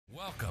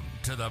Welcome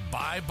to the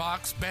Buy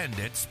Box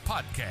Bandits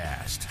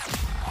podcast.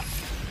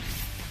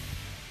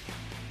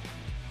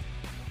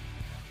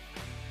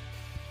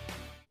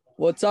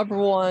 What's up,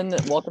 everyone?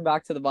 Welcome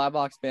back to the Buy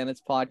Box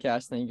Bandits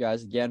podcast. Thank you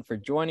guys again for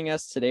joining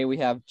us. Today we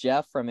have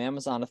Jeff from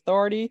Amazon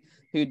Authority,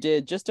 who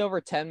did just over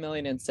 10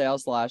 million in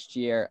sales last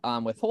year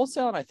with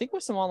wholesale and I think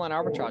with some online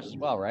arbitrage as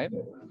well, right?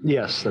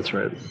 Yes, that's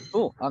right.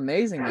 Cool.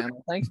 Amazing, man.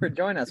 Well, thanks for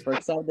joining us. We're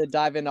excited to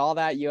dive into all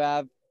that. You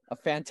have a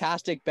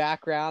fantastic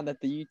background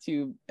that the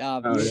YouTube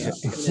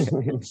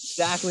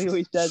exactly who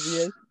he says he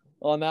is.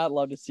 On that,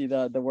 love to see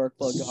the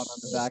workflow going on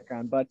in the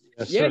background. But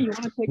Yes, yeah, sir. you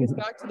want to take us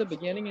back to the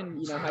beginning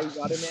and how you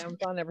got into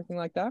Amazon and everything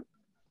like that?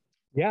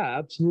 Yeah,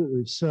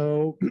 absolutely.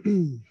 So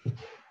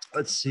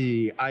let's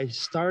see. I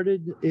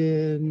started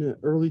in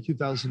early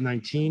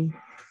 2019.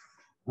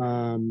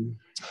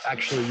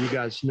 Actually, you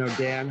guys know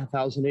Dan,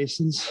 1000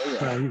 Asins. Oh,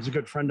 yeah. He's a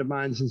good friend of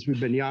mine since we've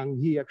been young.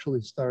 He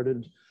actually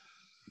started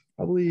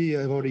probably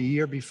about a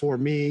year before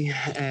me,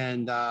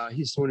 and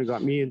he's the one who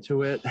got me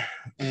into it.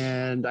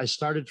 And I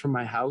started from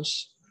my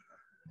house.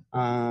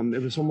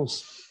 It was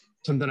almost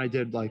something I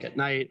did like at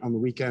night. On the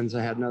weekends,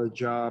 I had another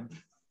job.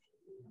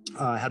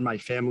 I had my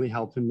family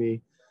helping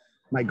me.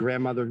 My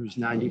grandmother, who's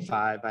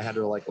 95, I had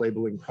her like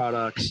labeling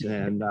products.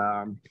 And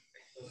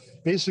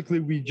basically,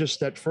 we just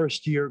that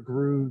first year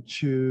grew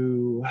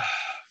to,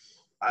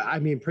 I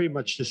mean, pretty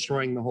much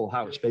destroying the whole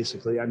house,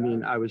 basically. I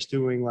mean, I was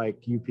doing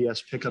like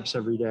UPS pickups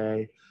every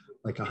day,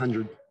 like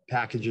 100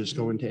 packages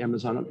going to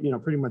Amazon,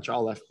 pretty much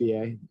all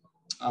FBA.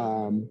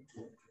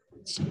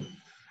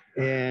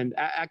 And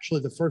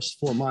actually the first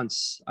 4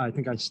 months, I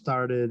think I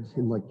started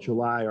in like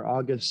July or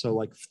August. So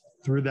like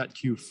through that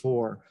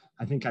Q4,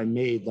 I think I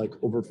made like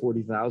over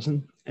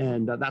 40,000.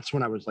 And that's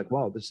when I was like,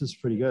 wow, this is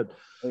pretty good.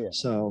 Oh, yeah.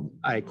 So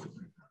I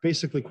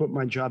basically quit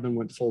my job and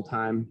went full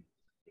time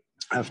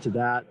after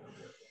that.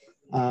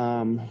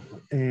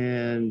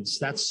 And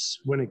that's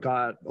when it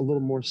got a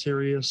little more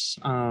serious.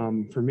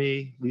 For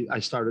me, I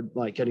started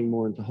like getting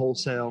more into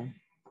wholesale,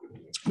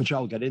 which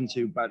I'll get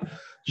into, but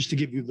just to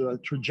give you the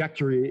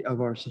trajectory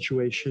of our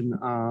situation,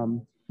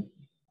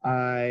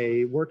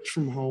 I worked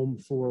from home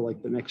for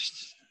like the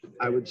next,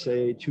 I would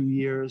say 2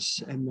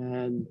 years, and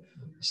then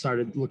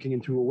started looking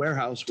into a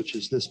warehouse, which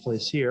is this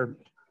place here,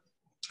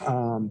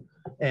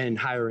 and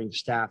hiring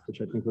staff,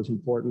 which I think was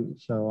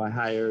important. So I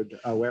hired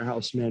a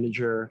warehouse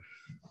manager,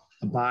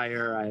 a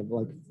buyer. I have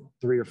like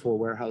 3 or 4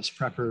 warehouse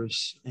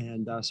preppers.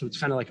 And so it's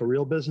kind of like a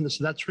real business.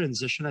 So that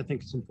transition, I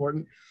think is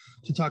important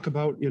to talk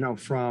about,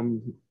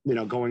 from,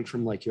 going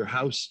from like your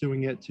house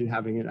doing it to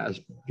having it as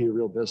be a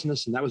real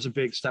business. And that was a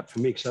big step for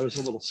me because I was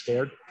a little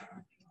scared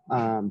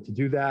to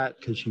do that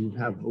because you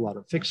have a lot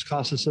of fixed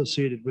costs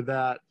associated with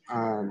that.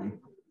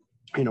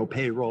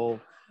 Payroll.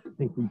 I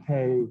think we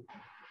pay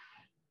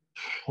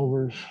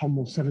over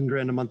almost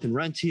 $7,000 a month in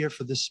rent here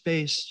for this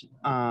space.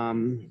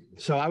 And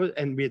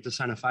we had to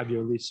sign a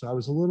 5-year lease. So I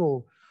was a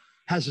little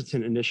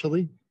hesitant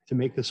initially to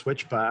make the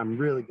switch, but I'm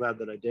really glad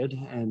that I did.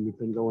 And we've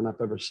been going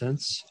up ever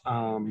since.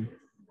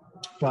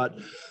 But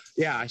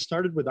yeah, I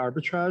started with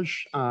arbitrage,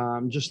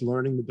 just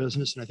learning the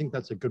business. And I think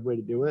that's a good way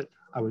to do it.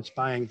 I was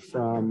buying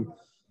from,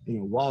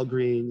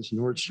 Walgreens,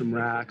 Nordstrom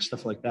Rack,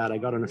 stuff like that. I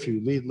got on a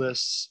few lead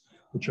lists,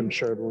 which I'm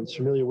sure everyone's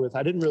familiar with.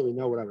 I didn't really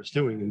know what I was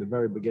doing in the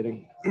very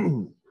beginning.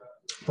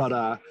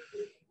 But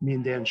me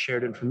and Dan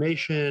shared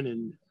information,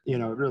 and it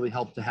really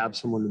helped to have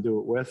someone to do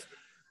it with.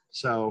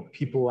 So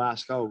people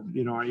ask, are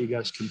you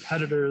guys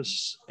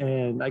competitors?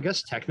 And I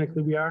guess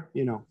technically we are,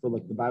 for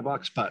like the buy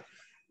box, but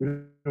we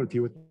don't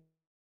deal with.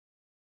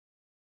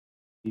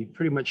 You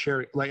pretty much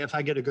share. Like if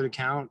I get a good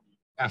account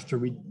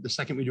the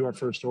second we do our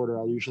first order,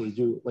 I'll usually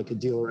do like a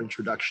dealer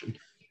introduction.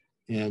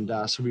 And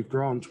so we've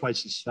grown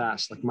twice as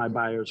fast. Like my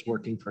buyer's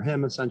working for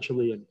him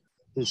essentially, and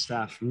his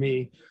staff for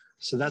me.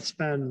 So that's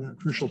been a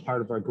crucial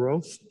part of our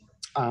growth.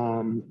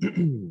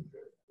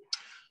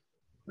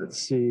 Let's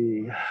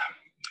see.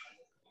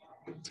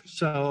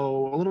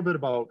 So a little bit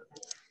about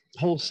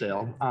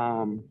wholesale.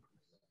 A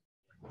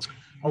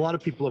lot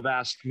of people have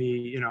asked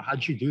me,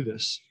 how'd you do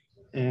this?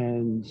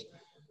 And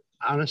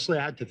honestly,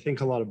 I had to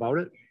think a lot about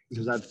it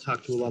because I've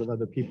talked to a lot of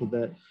other people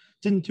that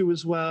didn't do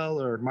as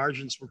well, or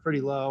margins were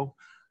pretty low,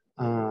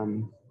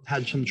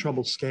 had some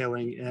trouble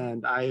scaling.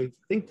 And I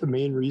think the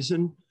main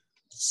reason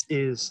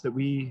is that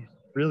we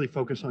really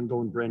focus on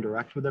going brand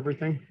direct with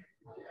everything.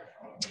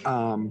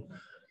 A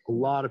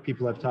lot of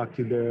people I've talked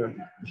to, their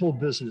whole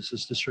business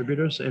is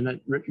distributors, and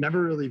it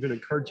never really even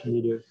occurred to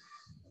me to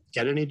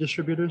get any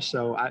distributors.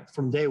 So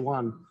from day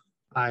one,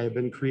 I've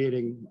been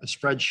creating a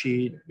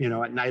spreadsheet.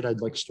 At night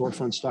I'd like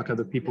storefront stock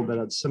other people that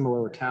had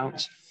similar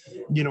accounts.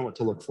 You know what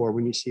to look for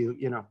when you see,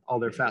 all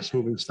their fast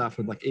moving stuff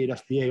with like 8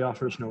 FBA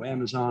offers, no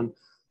Amazon,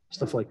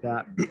 stuff like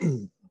that.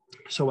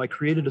 So I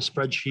created a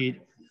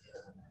spreadsheet,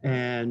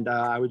 and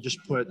I would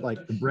just put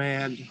like the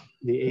brand,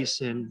 the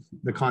ASIN,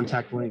 the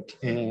contact link,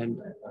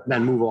 and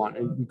then move on.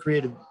 And we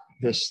created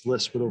this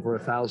list with over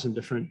 1,000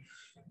 different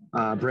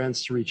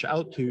brands to reach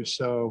out to.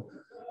 So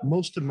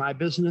most of my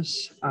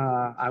business,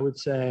 I would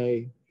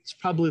say it's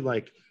probably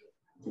like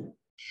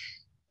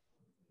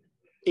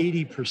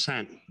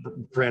 80%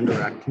 brand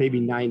direct, maybe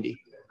 90.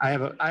 I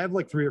have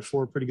like 3 or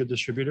 4 pretty good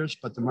distributors,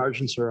 but the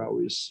margins are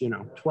always,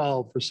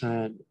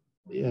 12%,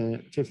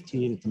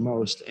 15 at the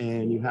most.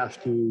 And you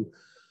have to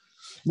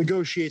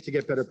negotiate to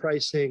get better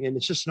pricing. And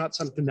it's just not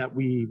something that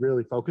we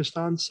really focused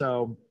on.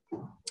 So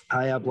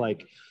I have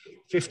like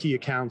 50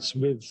 accounts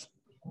with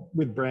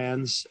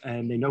brands,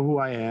 and they know who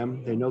I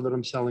am. They know that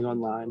I'm selling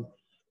online.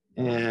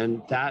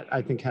 And that,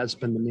 I think, has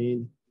been the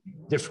main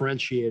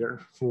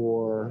differentiator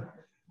for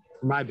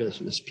my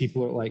business.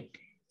 People are like,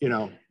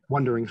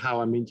 wondering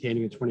how I'm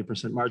maintaining a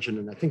 20% margin.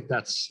 And I think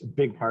that's a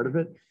big part of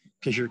it,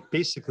 because you're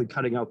basically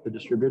cutting out the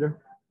distributor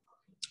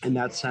in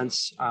that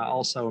sense.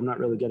 Also, I'm not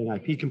really getting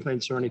IP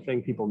complaints or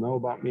anything. People know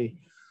about me,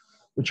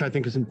 which I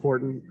think is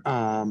important.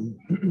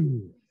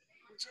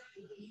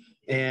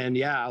 And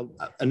yeah,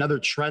 another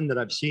trend that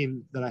I've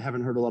seen that I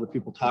haven't heard a lot of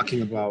people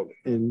talking about,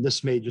 and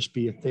this may just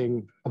be a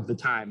thing of the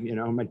time, it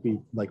might be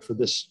like for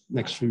this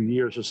next few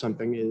years or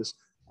something, is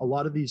a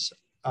lot of these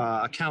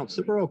accounts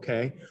that were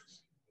okay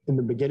in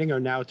the beginning are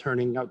now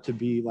turning out to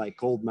be like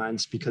gold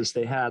mines, because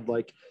they had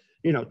like,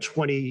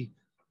 20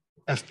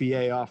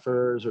 FBA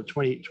offers or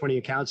 20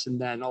 accounts. And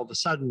then all of a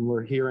sudden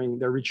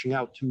they're reaching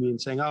out to me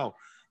and saying, oh,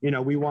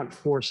 we want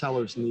 4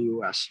 sellers in the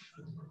US.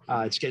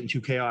 It's getting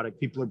too chaotic.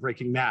 People are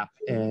breaking MAP,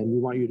 and we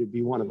want you to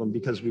be one of them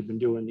because we've been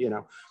doing,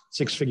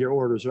 6-figure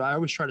orders. I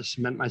always try to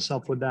cement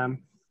myself with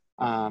them.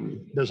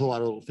 There's a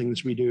lot of little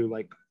things we do.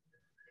 Like,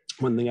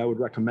 one thing I would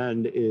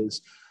recommend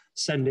is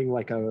sending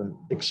like a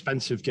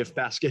expensive gift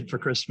basket for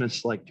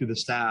Christmas, like to the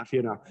staff,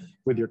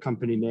 with your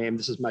company name.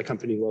 This is my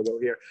company logo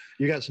here.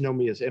 You guys know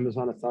me as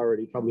Amazon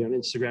Authority, probably on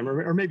Instagram,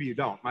 or maybe you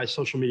don't. My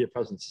social media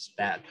presence is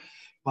bad,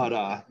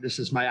 but this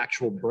is my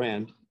actual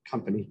brand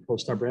company,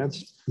 ProStar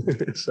Brands.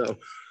 So,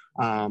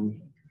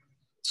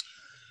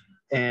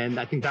 and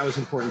I think that was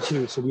important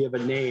too. So we have a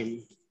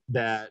name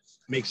that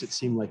makes it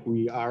seem like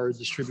we are a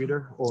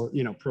distributor, or,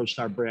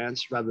 ProStar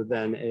Brands, rather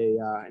than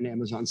an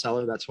Amazon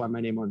seller. That's why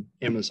my name on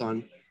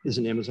Amazon is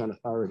an Amazon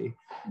Authority.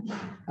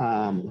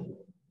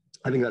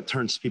 I think that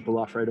turns people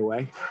off right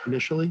away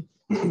initially.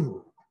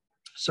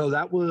 So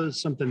that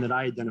was something that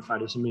I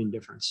identified as a main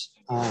difference.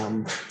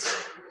 And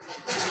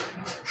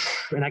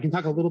I can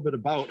talk a little bit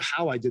about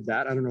how I did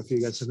that. I don't know if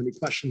you guys have any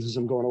questions as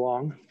I'm going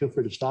along. Feel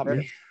free to stop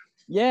me.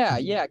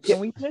 Yeah. Can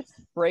we just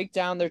break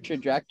down their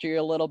trajectory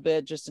a little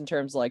bit, just in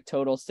terms of like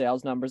total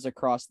sales numbers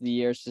across the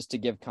years, just to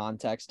give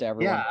context to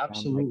everyone? Yeah,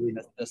 absolutely.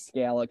 Like the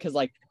scale, because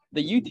like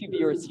the YouTube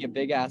viewers see a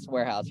big ass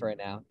warehouse right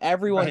now.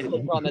 Everyone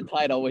clicked on the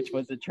title, which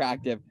was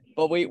attractive,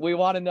 but we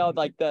want to know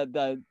like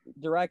the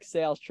direct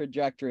sales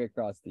trajectory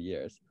across the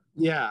years.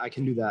 Yeah, I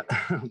can do that.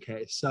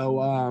 Okay,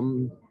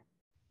 so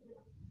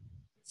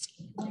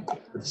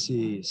let's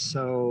see.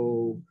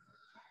 So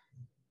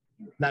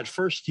that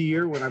first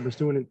year when I was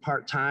doing it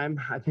part-time,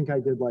 I think I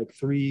did like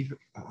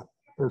 300,000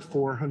 or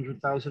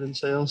 400,000 in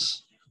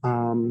sales.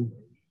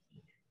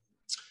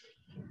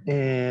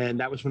 And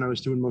that was when I was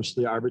doing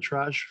mostly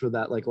arbitrage for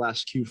that like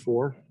last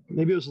Q4.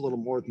 Maybe it was a little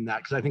more than that,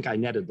 because I think I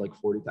netted like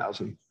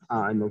 40,000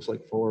 in those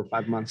like 4 or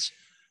 5 months.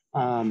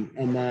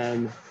 And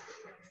then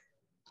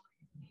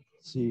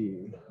let's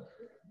see,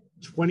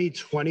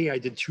 2020, I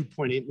did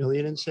 2.8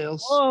 million in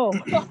sales. Oh,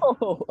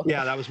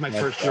 yeah, that was my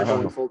first year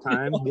going full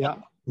time. Yeah,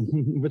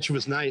 which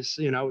was nice.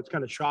 It's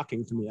kind of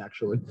shocking to me,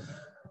 actually.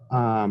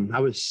 I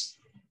was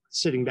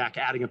sitting back,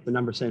 adding up the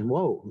numbers, saying,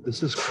 "Whoa,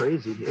 this is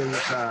crazy."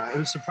 It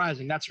was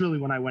surprising. That's really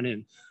when I went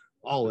in,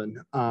 all in.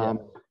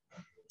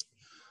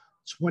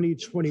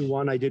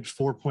 2021, I did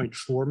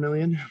 4.4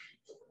 million,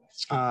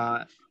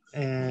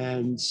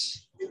 and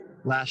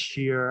last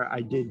year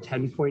I did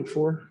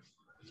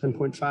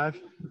 10.5.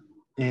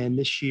 And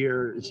this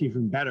year it's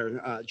even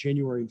better.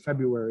 January and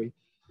February,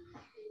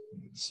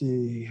 let's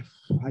see,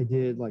 I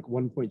did like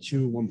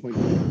 1.2,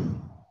 1.3.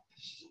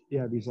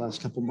 Yeah, these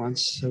last couple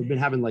months. So I've been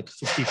having like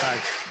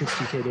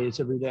 50K days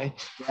every day.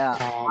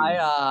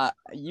 Yeah.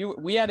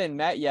 We hadn't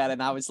met yet,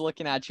 and I was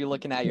looking at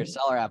your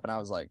seller app, and I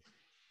was like,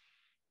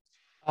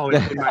 oh,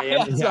 in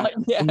Miami. Yeah. Like,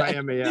 yeah. In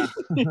Miami, yeah.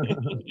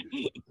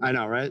 I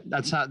know, right?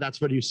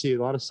 That's what you see.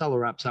 A lot of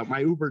seller apps out. My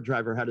Uber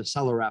driver had a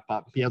seller app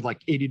up. He had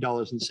like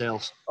 $80 in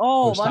sales.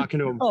 Oh, I was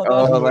talking to him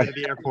on the way to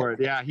the airport.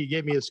 Yeah, he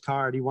gave me his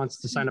card. He wants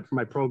to sign up for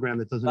my program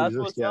that doesn't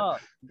exist yet. Up.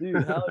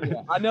 Dude, hell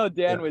yeah. I know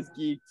Dan was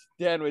geeked.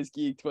 Dan was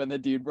geeked when the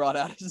dude brought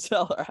out his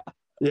seller app.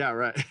 Yeah,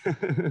 right.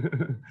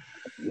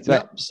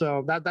 Yep.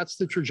 So that's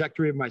the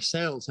trajectory of my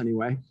sales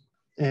anyway.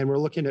 And we're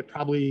looking at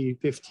probably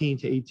 15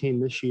 to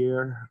 18 this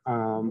year,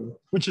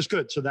 which is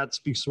good. So that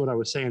speaks to what I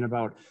was saying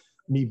about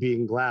me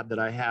being glad that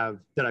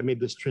I made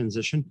this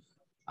transition.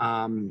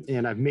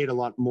 And I've made a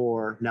lot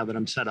more now that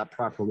I'm set up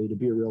properly to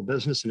be a real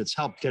business. And it's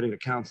helped getting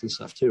accounts and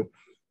stuff too,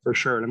 for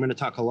sure. And I'm going to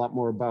talk a lot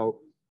more about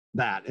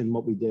that and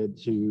what we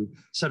did to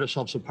set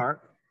ourselves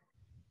apart.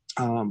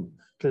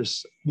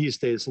 Because these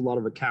days, a lot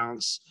of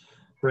accounts,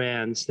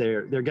 brands,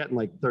 they're getting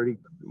like 30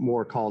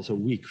 more calls a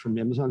week from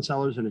Amazon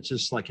sellers. And it's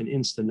just like an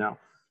instant now,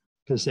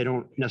 because they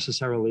don't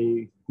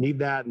necessarily need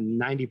that.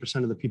 And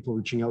 90% of the people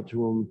reaching out to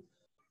them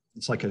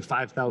it's like a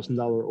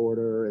 $5,000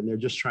 order, and they're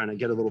just trying to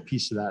get a little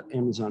piece of that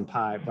Amazon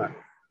pie, but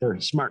they're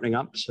smartening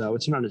up. So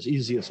it's not as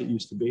easy as it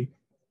used to be,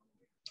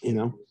 you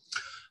know?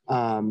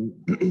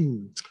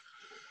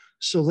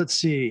 So let's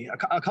see,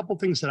 a couple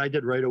things that I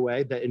did right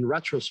away that in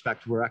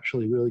retrospect were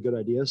actually really good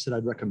ideas that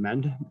I'd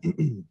recommend.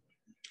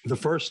 The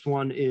first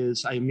one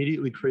is I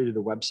immediately created a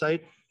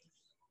website.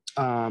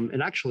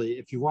 And actually,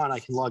 if you want, I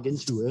can log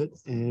into it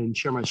and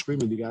share my screen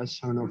with you guys.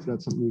 I don't know if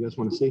that's something you guys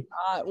want to see.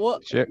 Well,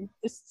 Sure.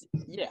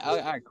 yeah. All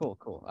right, cool.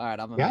 All right,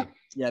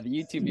 the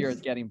YouTube viewer is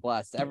getting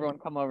blessed. Everyone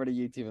come over to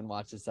YouTube and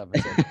watch this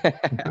episode.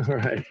 All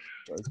right.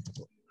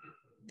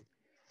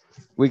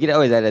 We could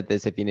always edit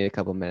this if you need a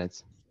couple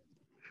minutes.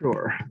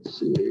 Sure. Let's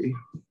see.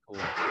 Cool.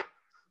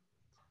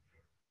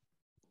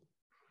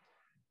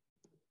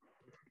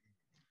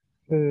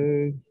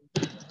 Okay.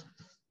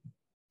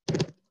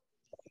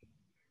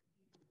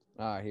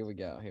 All right, here we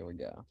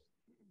go.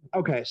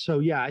 Okay, so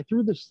yeah, I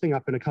threw this thing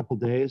up in a couple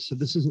days. So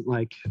this isn't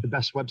like the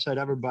best website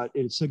ever, but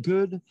it's a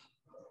good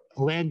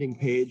landing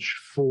page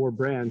for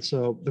brands.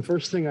 So the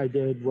first thing I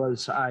did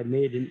was I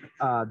made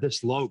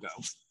this logo.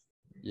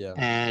 Yeah.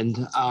 And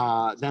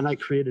then I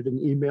created an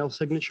email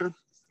signature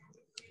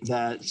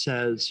that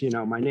says,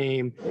 my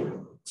name,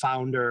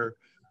 founder,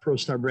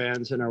 ProStar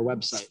Brands, and our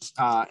website,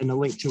 and a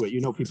link to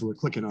it. People are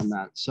clicking on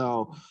that.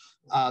 So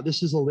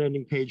this is a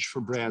landing page for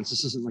brands.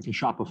 This isn't like a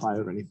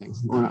Shopify or anything.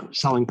 We're not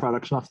selling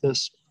products off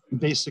this.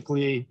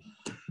 Basically,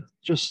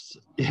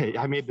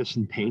 I made this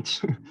in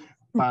Paint,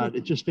 but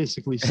it just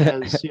basically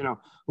says, a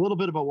little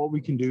bit about what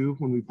we can do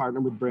when we partner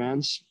with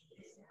brands,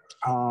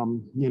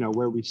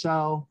 where we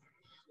sell.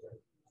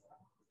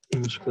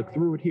 And just click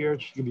through it here,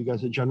 just to give you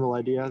guys a general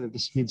idea that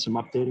this needs some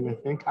updating, I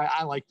think.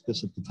 I liked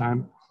this at the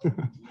time.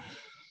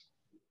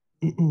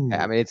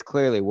 Yeah, I mean, it's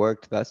clearly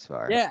worked thus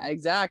far. Yeah,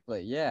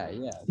 exactly. Yeah.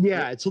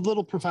 Yeah, it's a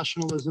little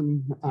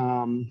professionalism.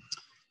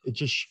 It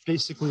just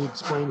basically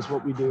explains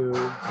what we do.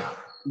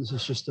 This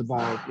is just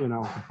about,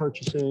 the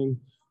purchasing.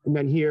 And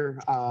then here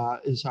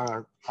is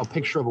a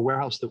picture of a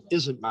warehouse that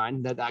isn't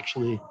mine, that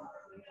actually,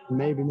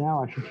 maybe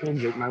now I should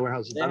change it. My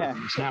warehouse is better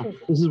than this now.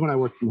 This is when I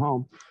work from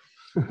home.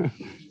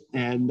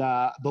 And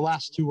the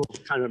last two are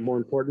kind of more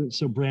important.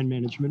 So brand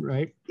management,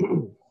 right?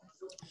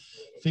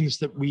 Things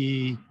that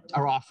we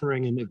are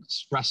offering and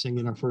expressing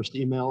in our first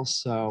emails.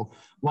 So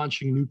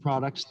launching new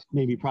products,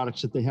 maybe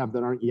products that they have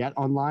that aren't yet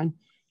online,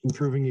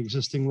 improving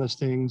existing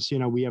listings.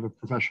 We have a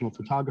professional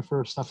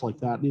photographer, stuff like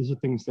that. These are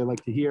things they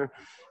like to hear.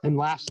 And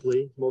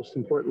lastly, most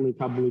importantly,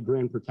 probably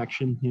brand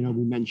protection. We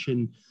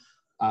mentioned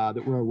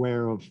that we're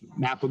aware of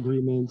MAP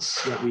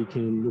agreements, that we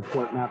can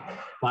report MAP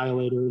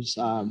violators,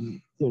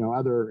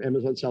 other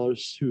Amazon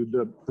sellers who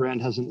the brand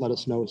hasn't let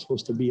us know is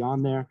supposed to be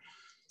on there.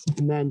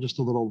 And then just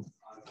a little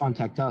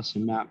contact us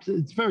and MAP.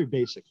 It's very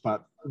basic,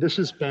 but this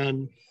has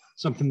been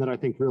something that I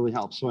think really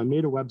helps. So I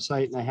made a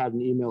website and I had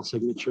an email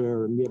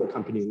signature and we have a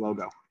company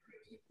logo.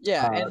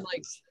 Yeah, and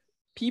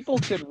people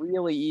could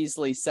really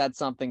easily set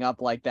something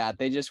up like that.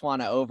 They just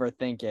want to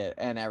overthink it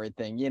and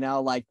everything,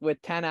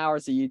 with 10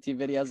 hours of YouTube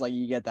videos,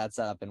 you get that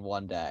set up in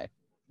one day.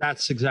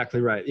 That's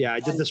exactly right. Yeah, I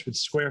did this with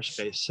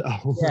Squarespace. So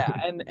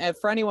yeah, and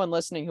for anyone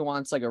listening who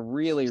wants a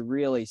really,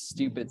 really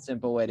stupid,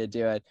 simple way to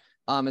do it,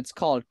 it's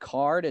called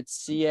Carrd.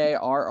 It's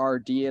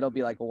CARRD. It'll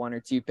be like a 1 or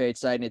 2 page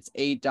site, and it's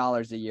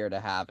 $8 a year to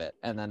have it.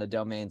 And then the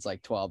domain's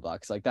like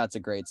 $12. That's a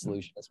great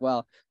solution as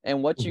well.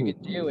 And what you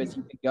could do is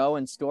you could go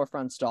and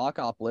storefront stock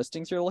off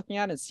listings you're looking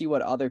at and see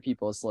what other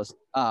people's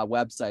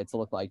websites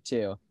look like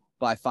too,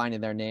 by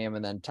finding their name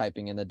and then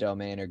typing in the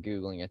domain or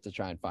Googling it to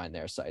try and find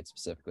their site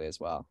specifically as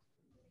well.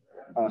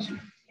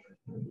 Awesome.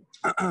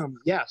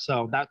 Yeah,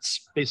 so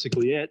that's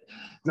basically it.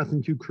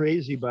 Nothing too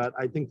crazy, but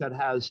I think that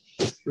has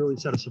really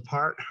set us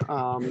apart.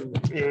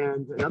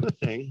 And another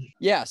thing.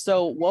 Yeah.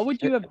 So what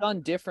would you have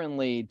done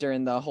differently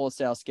during the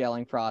wholesale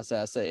scaling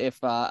process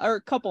if, or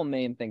a couple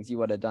main things you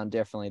would have done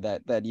differently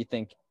that you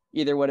think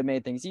either would have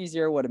made things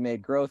easier, would have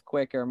made growth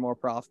quicker, more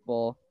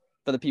profitable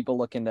for the people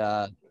looking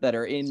to, that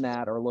are in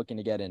that or looking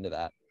to get into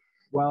that?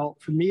 Well,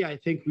 for me, I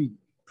think we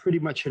pretty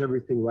much hit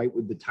everything right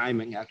with the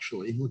timing,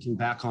 actually, looking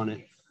back on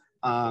it.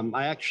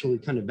 I actually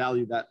kind of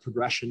value that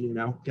progression,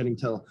 getting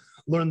to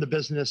learn the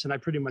business. And I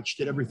pretty much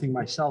did everything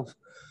myself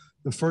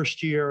the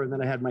first year. And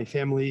then I had my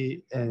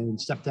family and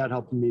stepdad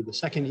helping me the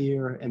second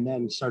year, and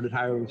then started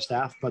hiring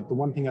staff. But the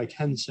one thing I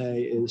can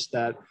say is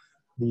that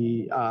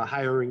the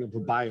hiring of a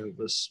buyer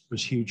was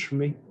huge for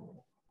me.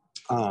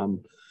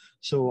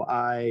 So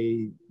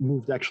I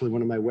moved actually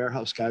one of my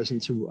warehouse guys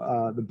into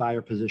the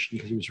buyer position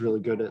because he was really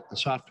good at the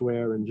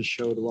software and just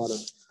showed a lot of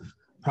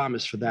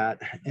promise for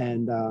that.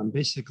 And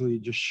basically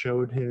just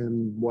showed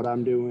him what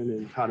I'm doing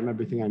and taught him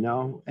everything I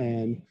know.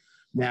 And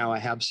now I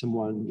have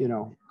someone,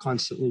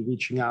 constantly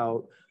reaching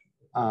out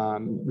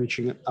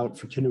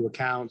to new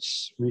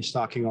accounts,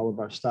 restocking all of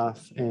our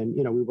stuff. And,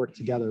 we work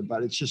together,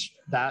 but it's just,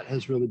 that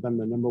has really been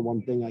the number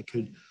one thing I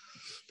could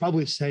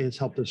probably say has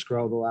helped us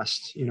grow the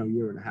last,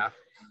 year and a half.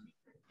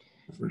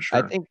 For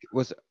sure. I think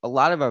a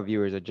lot of our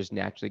viewers are just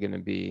naturally going to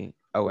be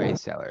OA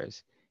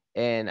sellers.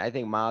 And I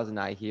think Miles and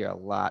I hear a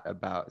lot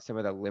about some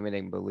of the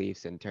limiting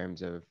beliefs in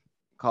terms of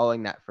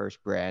calling that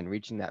first brand,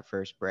 reaching that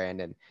first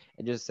brand, and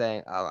just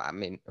saying, oh, I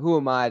mean, who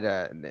am I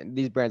to?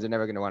 These brands are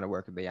never going to want to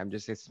work with me. I'm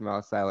just a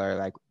small seller,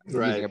 like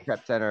using a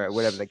prep center or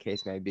whatever the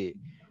case may be.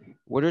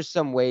 What are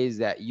some ways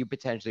that you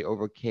potentially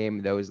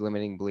overcame those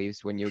limiting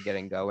beliefs when you were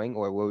getting going,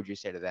 or what would you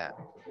say to that?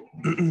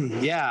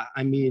 Yeah,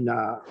 I mean,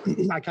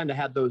 I kind of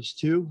had those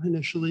too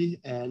initially,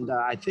 and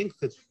I think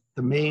that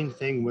the main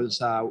thing was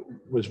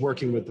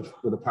working with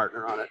a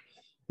partner on it.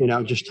 You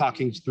know, just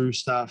talking through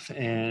stuff,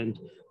 and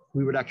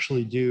we would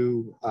actually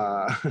do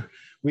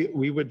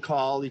we would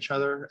call each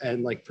other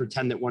and like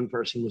pretend that one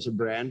person was a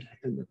brand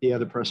and that the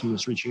other person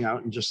was reaching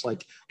out, and just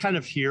like kind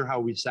of hear how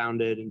we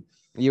sounded and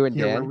You and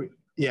Dan.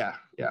 Yeah.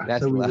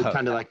 That's So we would loud.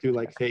 kind of like do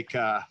like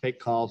fake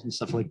calls and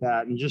stuff like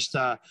that, and just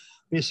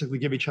basically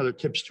give each other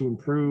tips to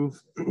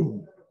improve.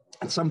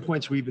 At some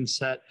points, we even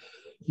set,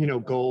 you know,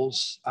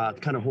 goals to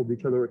kind of hold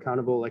each other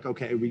accountable. Like,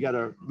 okay, we got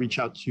to reach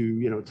out to,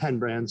 you know, 10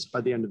 brands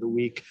by the end of the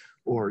week,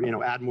 or, you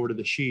know, add more to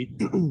the sheet,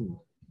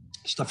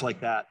 stuff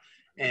like that.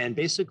 And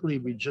basically,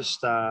 we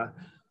just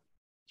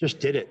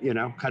did it, you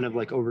know, kind of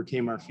like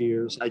overcame our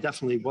fears. I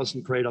definitely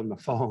wasn't great on the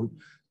phone.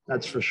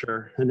 That's for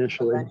sure.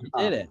 Initially, You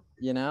did it,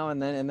 you know,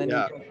 and then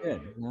yeah. you did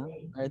good, you know?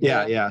 Right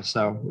Yeah, there. yeah.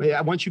 So yeah,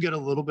 once you get a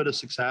little bit of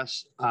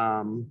success,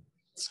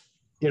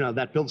 you know,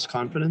 that builds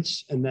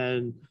confidence, and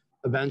then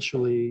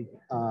eventually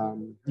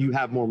you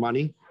have more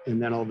money,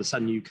 and then all of a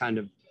sudden you kind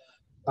of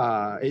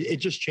it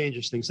just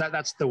changes things.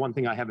 That's the one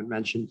thing I haven't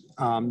mentioned.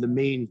 The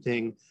main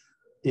thing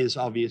is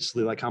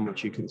obviously like how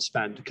much you can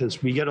spend,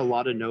 because we get a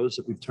lot of no's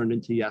that we've turned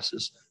into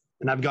yeses,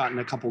 and I've gotten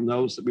a couple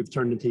no's that we've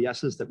turned into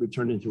yeses that we've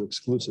turned into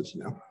exclusives,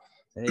 you know.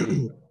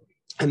 Hey.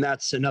 And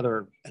that's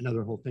another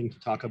whole thing to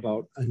talk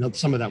about. I know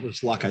some of that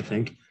was luck, I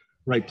think,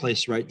 right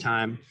place, right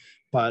time.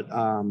 But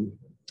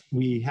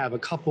we have a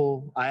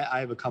couple,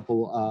 I have a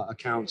couple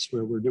accounts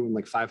where we're doing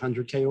like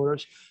 500K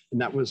orders. And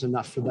that was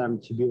enough for them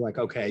to be like,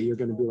 okay, you're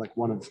going to be like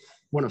one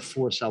of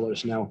 4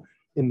 sellers now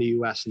in the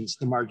US. And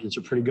the margins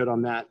are pretty good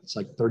on that. It's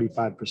like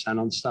 35%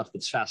 on stuff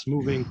that's fast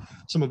moving.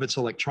 Some of it's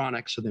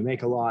electronic, so they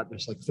make a lot.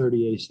 There's like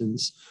 30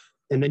 ASINs.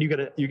 And then you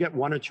get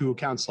 1 or 2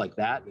 accounts like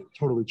that. It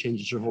totally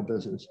changes your whole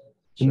business.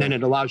 Sure. And then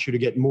it allows you to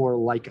get more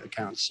like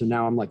accounts. So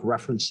now I'm like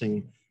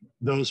referencing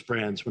those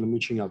brands when I'm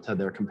reaching out to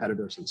their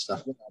competitors and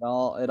stuff. It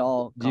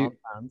all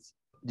compounds.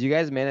 Do you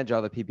guys manage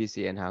all the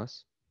PPC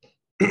in-house?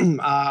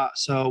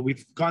 So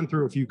we've gone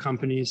through a few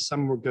companies.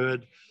 Some were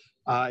good.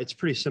 It's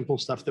pretty simple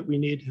stuff that we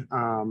need.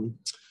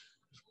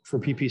 For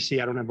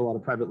PPC, I don't have a lot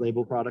of private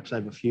label products. I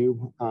have a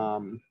few.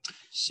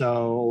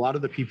 So a lot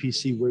of the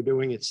PPC we're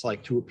doing, it's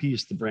like to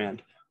appease the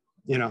brand.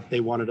 You know, they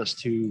wanted us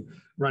to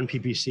run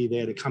PPC. They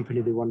had a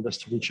company they wanted us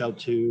to reach out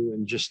to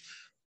and just,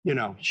 you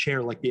know,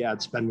 share like the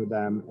ad spend with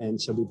them. And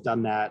so we've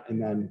done that.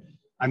 And then,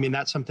 I mean,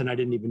 that's something I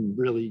didn't even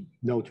really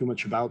know too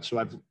much about. So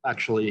I've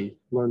actually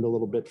learned a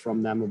little bit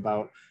from them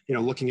about, you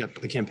know, looking at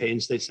the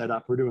campaigns they set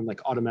up. We're doing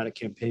like automatic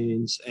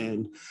campaigns.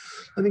 And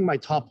I think my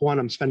top one,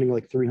 I'm spending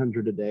like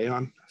 300 a day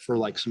on for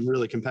like some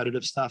really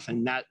competitive stuff.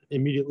 And that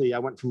immediately I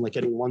went from like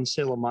getting 1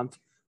 sale a month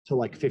to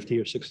like 50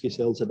 or 60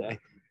 sales a day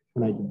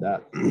when I did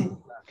that.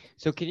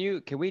 So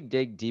can we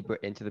dig deeper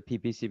into the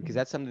PPC, because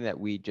that's something that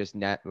we just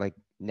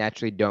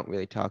naturally don't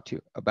really talk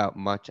about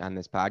much on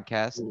this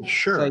podcast.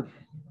 Sure. So, like,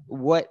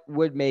 what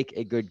would make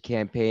a good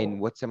campaign?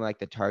 What's some of like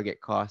the target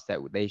cost that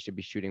they should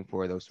be shooting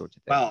for? Those sorts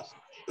of things. Well,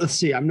 let's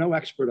see. I'm no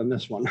expert on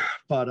this one,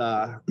 but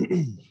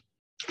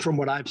from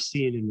what I've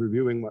seen in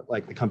reviewing what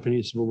like the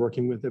companies we're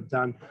working with have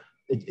done,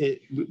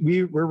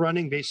 we're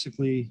running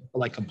basically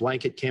like a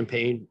blanket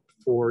campaign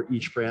for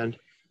each brand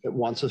that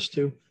wants us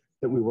to.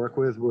 That we work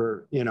with,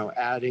 we're, you know,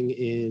 adding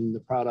in the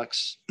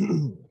products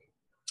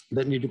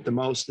that need it the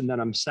most. And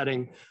then I'm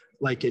setting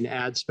like an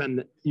ad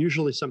spend,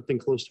 usually something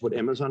close to what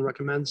Amazon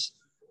recommends.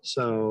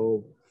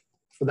 So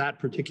for that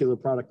particular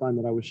product line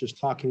that I was just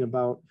talking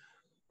about,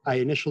 I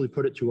initially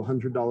put it to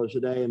 $100 a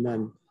day, and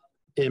then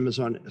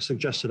Amazon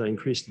suggested I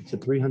increased it to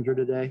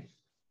 $300 a day.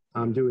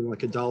 I'm doing like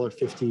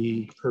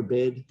 $1.50 per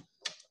bid,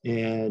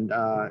 and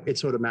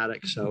it's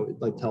automatic. So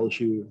it like tells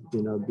you,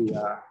 you know,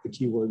 the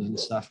keywords and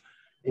stuff.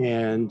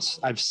 And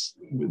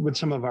with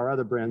some of our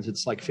other brands,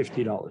 it's like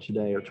 $50 a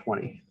day or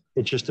 $20.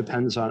 It just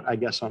depends on, I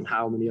guess, on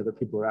how many other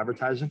people are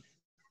advertising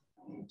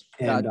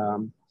and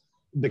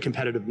the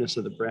competitiveness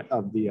of the brand,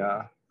 of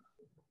the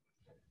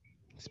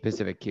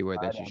specific keyword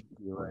that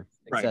you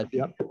right.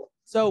 Yep.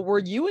 So were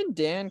you and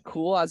Dan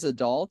cool as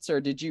adults,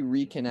 or did you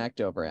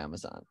reconnect over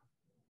Amazon?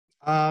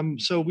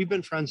 So we've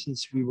been friends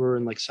since we were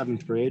in like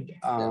 7th grade.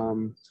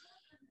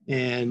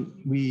 And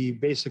we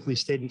basically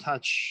stayed in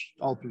touch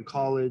all through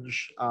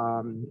college.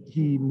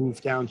 He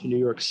moved down to New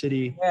York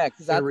City. Yeah,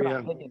 because that's what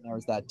I'm thinking. There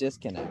was that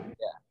disconnect.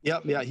 Yeah.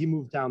 Yeah. He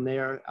moved down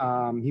there.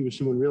 He was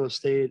doing real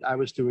estate. I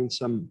was doing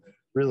some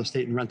real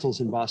estate and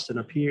rentals in Boston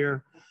up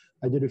here.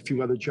 I did a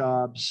few other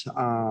jobs.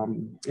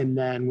 And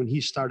then when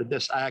he started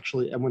this, I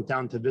went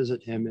down to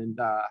visit him, and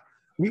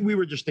we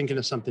were just thinking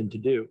of something to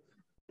do.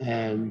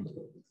 And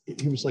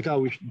he was like, oh,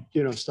 we should,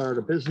 you know, start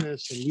a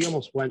business. And we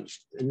almost went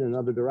in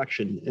another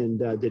direction and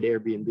did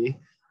Airbnb,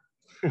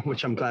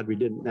 which I'm glad we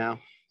didn't now.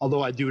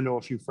 although I do know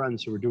a few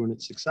friends who are doing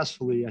it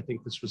successfully, I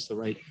think this was the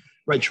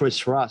right choice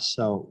for us.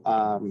 So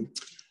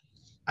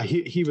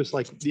he was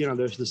like,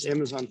 there's this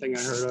Amazon thing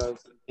I heard of,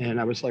 and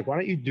I was like, why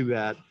don't you do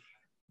that?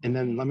 And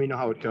then let me know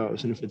how it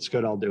goes. And if it's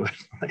good, I'll do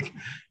it.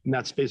 And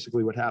that's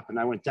basically what happened.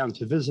 I went down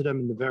to visit him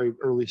in the very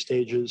early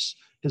stages.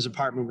 His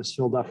apartment was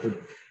filled up with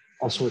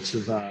all sorts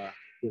of,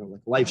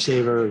 like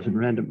Lifesavers and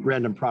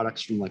random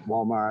products from like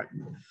Walmart,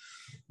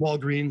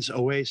 Walgreens,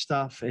 OA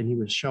stuff. And he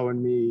was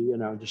showing me,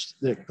 just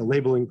the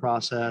labeling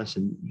process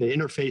and the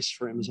interface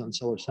for Amazon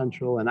Seller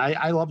Central. And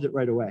I loved it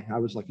right away. I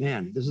was like,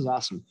 man, this is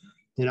awesome.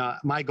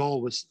 My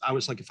goal was, I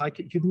was like,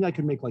 do you think I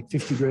could make like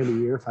 50 grand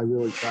a year if I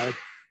really tried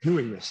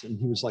doing this? And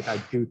he was like, I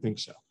do think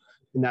so.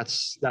 And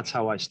that's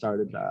how I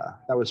started.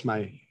 That was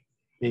my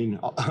main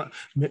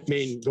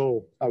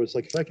goal. I was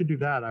like, if I could do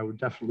that, I would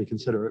definitely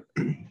consider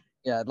it.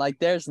 Yeah, like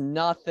there is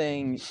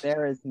nothing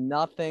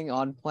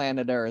on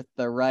planet Earth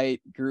the right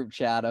group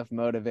chat of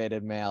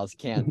motivated males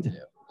can't do.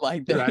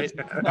 Like, right?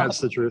 That's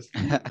the truth.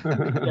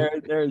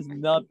 there's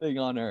nothing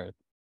on Earth.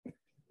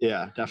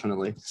 Yeah,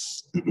 definitely.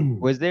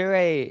 Was there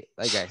a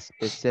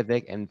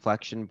specific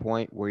inflection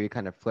point where you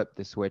kind of flipped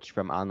the switch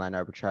from online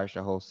arbitrage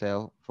to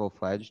wholesale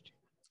full-fledged?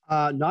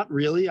 Not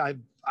really. I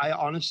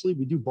honestly,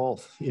 we do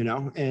both,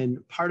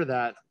 and part of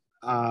that,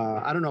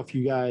 I don't know if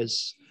you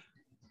guys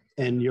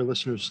and your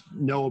listeners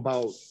know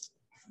about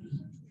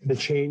the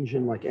change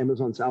in like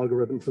Amazon's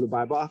algorithm for the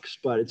buy box,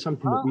 but it's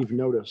something that we've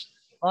noticed.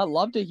 I'd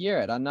love to hear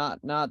it. I'm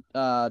not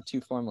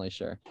too formally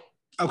sure.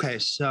 Okay,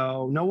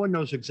 so no one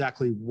knows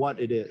exactly what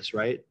it is,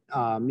 right?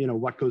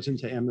 What goes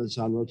into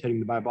Amazon rotating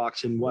the buy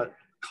box and what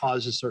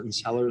causes certain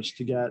sellers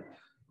to get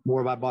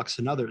more buy box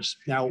than others.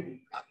 Now,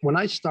 when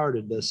I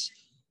started this,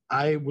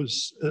 I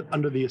was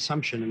under the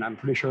assumption, and I'm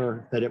pretty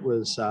sure that it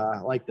was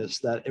like this,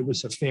 that it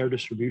was a fair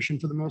distribution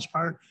for the most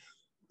part.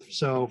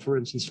 So, for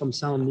instance, if I'm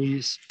selling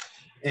these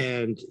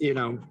and,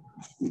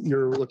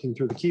 you're looking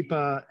through the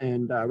Keepa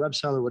and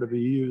RevSeller, whatever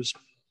you use,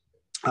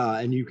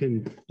 and you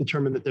can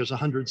determine that there's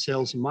 100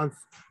 sales a month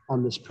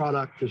on this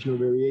product. There's no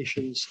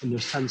variations, and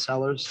there's 10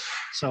 sellers.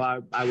 So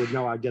I would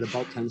know I'd get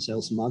about 10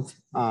 sales a month.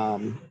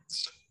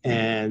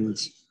 And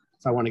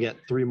if I want to get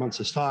 3 months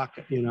of stock,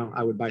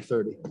 I would buy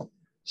 30.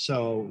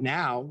 So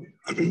now,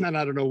 and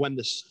I don't know when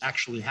this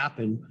actually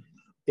happened,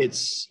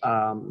 it's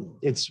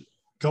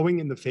going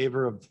in the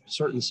favor of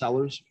certain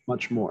sellers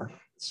much more.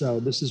 So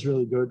this is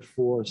really good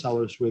for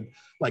sellers with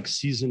like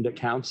seasoned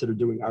accounts that are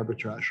doing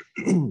arbitrage.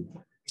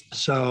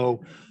 So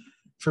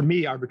for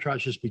me,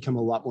 arbitrage has become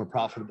a lot more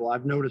profitable.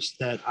 I've noticed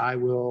that I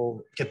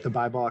will get the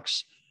buy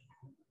box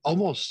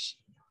almost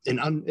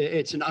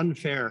it's an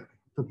unfair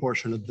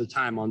proportion of the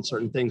time on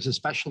certain things,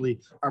 especially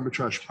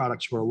arbitrage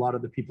products where a lot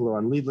of the people are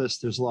on lead lists.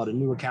 There's a lot of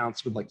new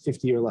accounts with like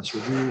 50 or less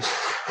reviews.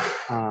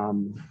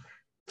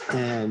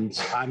 And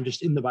I'm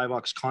just in the buy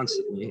box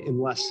constantly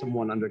unless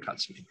someone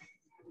undercuts me.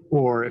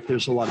 Or if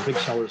there's a lot of big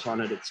sellers on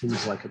it, it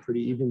seems like a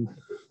pretty even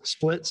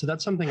split. So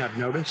that's something I've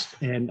noticed.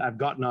 And I've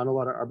gotten on a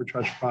lot of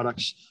arbitrage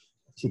products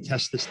to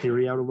test this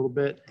theory out a little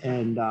bit.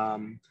 And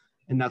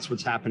that's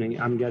what's happening.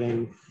 I'm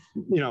getting,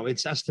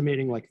 it's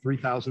estimating like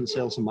 3,000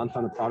 sales a month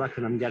on a product,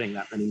 and I'm getting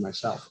that many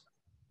myself.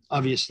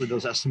 Obviously,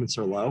 those estimates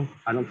are low.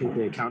 I don't think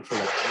they account for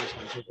like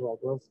Amazon's overall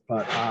growth.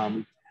 But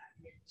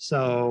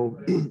so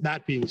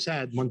that being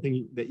said, one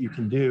thing that you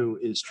can do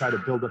is try to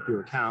build up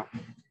your account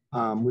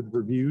with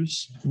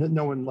reviews.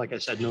 No one, like I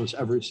said, knows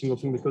every single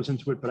thing that goes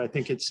into it, but I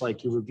think it's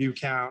like your review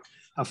count,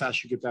 how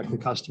fast you get back to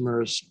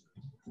customers.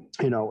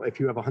 If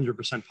you have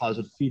 100%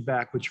 positive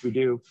feedback, which we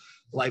do,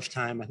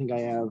 lifetime, I think I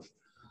have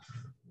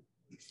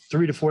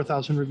 3,000 to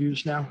 4,000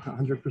 reviews now,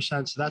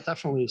 100%. So that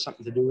definitely is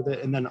something to do with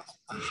it. And then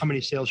how many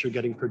sales you're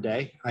getting per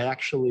day.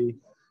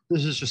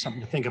 This is just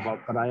something to think about,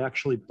 but I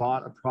actually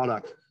bought a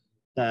product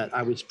that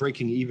I was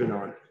breaking even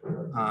on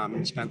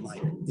and spent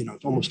like,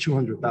 almost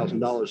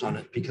 $200,000 on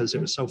it because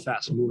it was so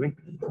fast moving.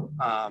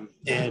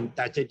 And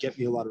that did get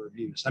me a lot of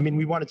reviews. I mean,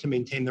 we wanted to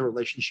maintain the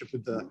relationship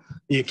with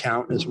the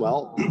account as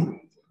well,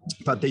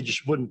 but they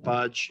just wouldn't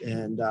budge.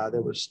 And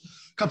there was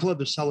a couple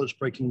other sellers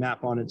breaking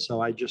map on it.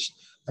 So I just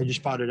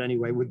bought it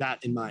anyway with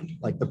that in mind.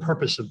 Like the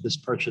purpose of this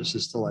purchase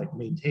is to like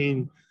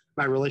maintain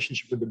my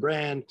relationship with the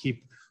brand,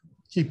 keep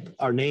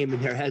our name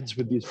in their heads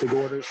with these big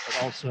orders,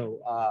 but also,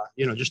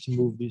 just to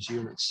move these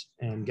units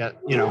and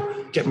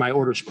get my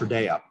orders per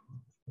day up.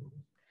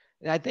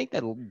 And I think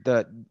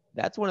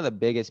that's one of the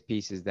biggest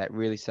pieces that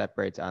really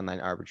separates online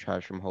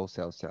arbitrage from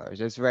wholesale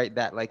sellers. It's right,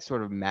 that like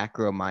sort of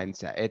macro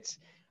mindset. It's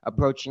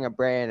approaching a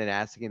brand and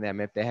asking them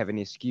if they have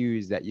any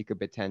SKUs that you could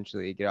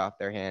potentially get off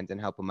their hands and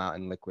help them out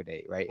and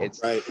liquidate, right?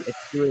 It's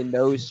doing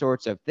those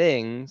sorts of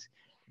things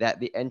that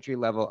the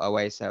entry-level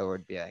OA seller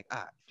would be like,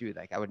 dude,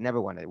 like I would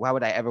never want to, why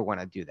would I ever want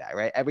to do that,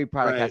 right? Every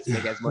product has to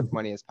make as much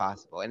money as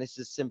possible. And it's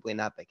just simply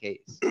not the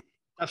case.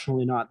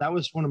 Definitely not. That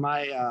was one of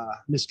my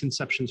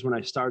misconceptions when I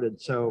started.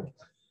 So,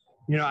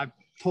 I've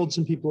told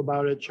some people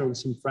about it, shown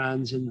some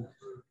friends, and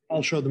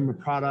I'll show them a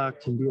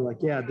product and be like,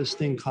 yeah, this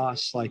thing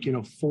costs like,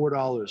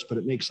 $4, but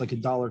it makes like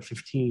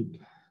 $1.15.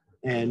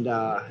 And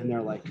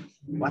they're like,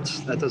 what?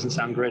 That doesn't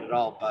sound great at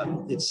all. But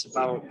it's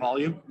about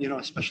volume,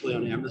 especially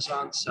on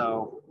Amazon.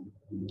 So,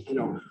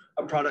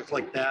 a product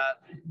like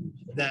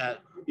that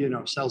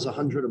sells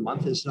 100 a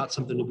month is not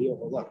something to be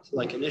overlooked.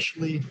 Like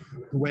initially,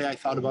 the way I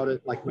thought about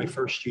it, like my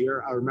first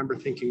year, I remember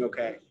thinking,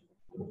 okay,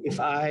 if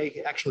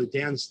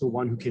Dan's the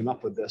one who came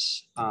up with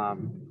this,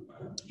 and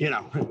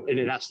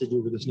it has to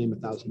do with his name,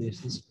 1,000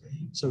 Aces.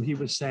 So he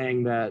was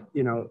saying that,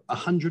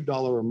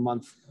 $100 a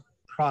month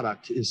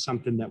product is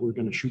something that we're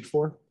going to shoot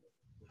for.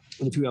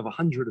 And if you have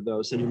 100 of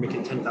those, then you're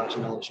making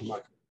 $10,000 a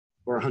month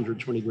or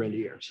 120 grand a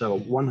year. So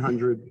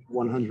 100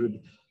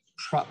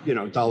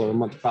 dollar a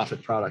month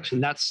profit products.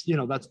 And that's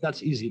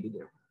easy to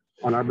do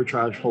on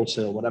arbitrage,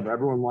 wholesale, whatever.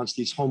 Everyone wants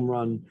these home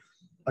run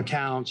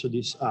accounts or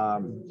these,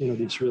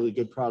 these really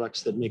good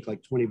products that make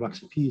like 20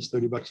 bucks a piece,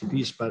 30 bucks a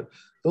piece. But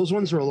those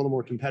ones are a little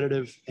more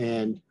competitive,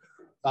 and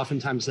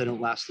oftentimes they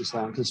don't last as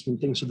long, because when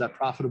things are that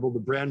profitable, the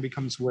brand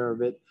becomes aware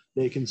of it.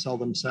 They can sell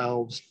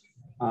themselves.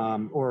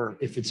 Or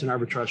if it's an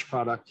arbitrage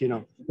product,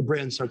 the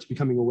brand starts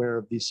becoming aware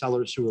of these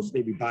sellers who are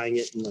maybe buying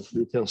it in like a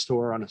retail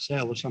store on a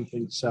sale or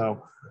something.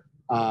 So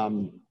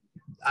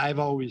I've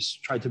always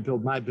tried to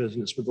build my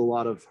business with a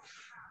lot of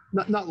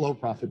not low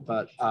profit,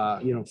 but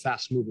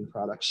fast moving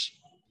products,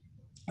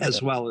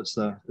 as well as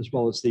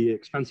the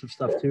expensive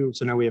stuff too.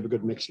 So now we have a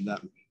good mix of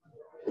that.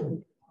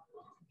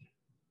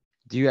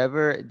 Do you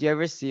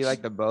ever see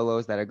like the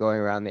bolos that are going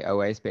around the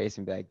OA space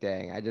and be like,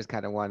 dang, I just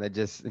kind of want to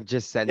just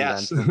send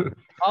yes. them?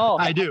 Oh,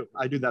 I do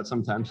that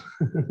sometimes.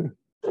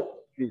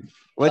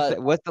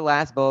 What's the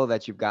last bolo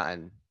that you've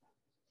gotten?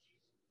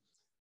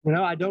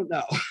 I don't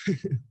know.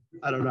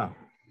 I don't know.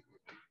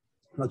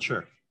 Not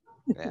sure.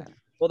 Yeah.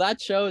 Well,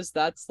 that shows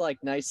that's like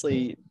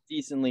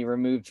decently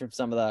removed from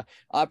some of the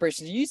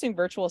operations. Are you using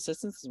virtual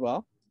assistants as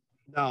well?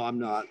 No, I'm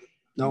not.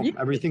 No,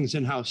 everything's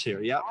in-house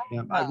here. Yep.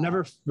 I've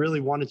never really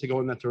wanted to go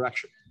in that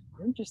direction.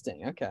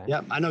 Interesting. Okay.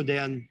 Yeah, I know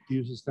Dan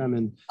uses them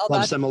and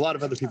loves them. A lot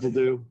of other people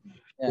do.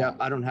 Yeah,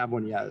 I don't have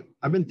one yet.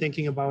 I've been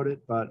thinking about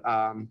it, but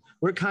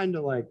we're kind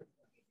of like,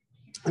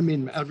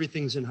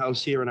 everything's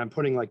in-house here, and I'm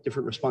putting like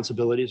different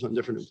responsibilities on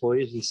different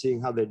employees and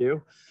seeing how they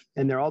do.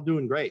 And they're all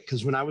doing great,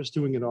 because when I was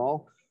doing it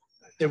all,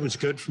 it was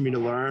good for me to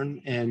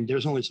learn, and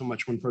there's only so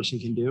much one person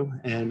can do.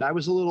 And I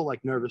was a little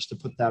like nervous to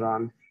put that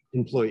on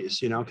employees,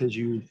 because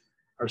you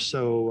are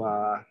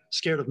so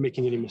scared of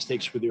making any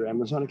mistakes with your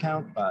Amazon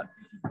account. But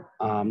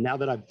now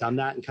that I've done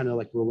that and kind of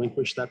like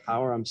relinquished that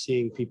power, I'm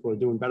seeing people are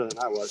doing better than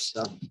I was.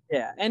 So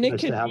yeah, and it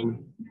could be,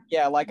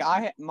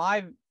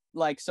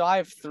 like so I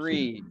have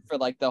 3 for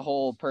like the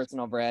whole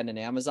personal brand in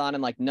Amazon,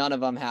 and like none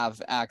of them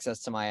have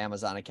access to my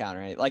Amazon account,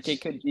 right? Like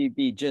it could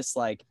be just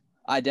like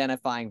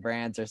identifying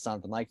brands or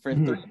something. Like for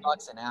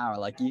 $3 an hour,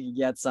 like you can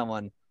get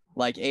someone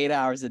like 8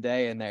 hours a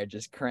day in there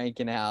just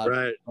cranking out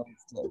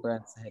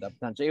brands to hit up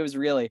country. It was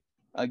really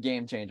a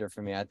game changer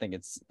for me. I think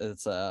it's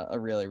a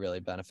really, really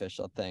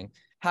beneficial thing.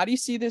 How do you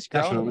see this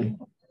growing? Definitely.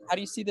 How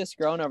do you see this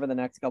growing over the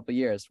next couple of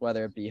years,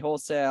 whether it be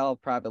wholesale,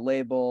 private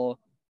label,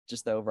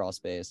 just the overall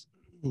space?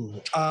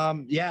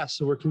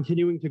 So we're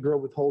continuing to grow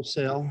with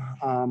wholesale.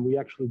 We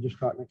actually just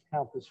got an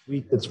account this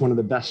week that's one of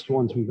the best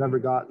ones we've ever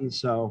gotten.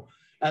 So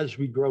as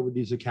we grow with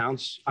these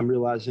accounts, I'm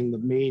realizing the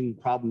main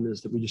problem is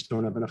that we just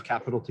don't have enough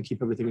capital to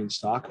keep everything in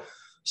stock.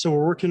 So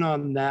we're working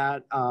on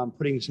that,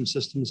 putting some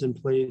systems in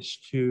place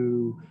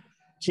to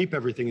keep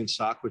everything in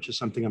stock, which is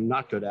something I'm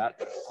not good at.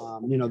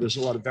 There's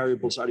a lot of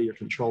variables out of your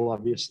control,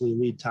 obviously,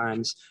 lead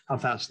times, how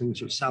fast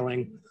things are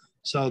selling.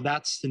 So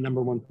that's the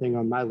number one thing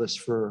on my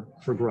list for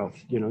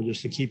growth,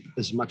 just to keep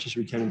as much as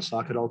we can in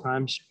stock at all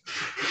times.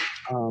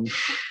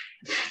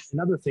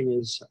 Another thing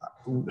is,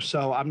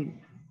 so I'm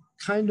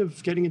kind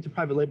of getting into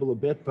private label a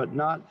bit, but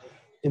not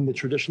in the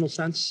traditional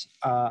sense.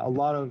 A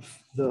lot of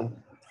the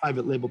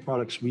private label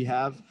products we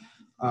have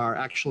are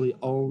actually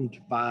owned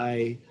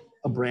by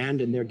a brand,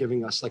 and they're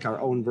giving us like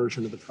our own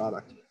version of the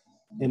product.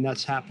 And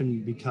that's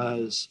happened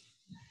because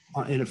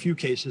in a few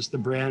cases, the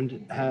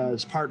brand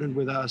has partnered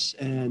with us,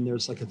 and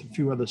there's like a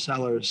few other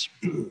sellers,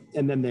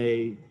 and then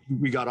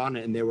we got on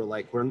it, and they were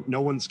like,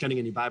 no one's getting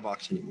any buy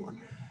box anymore,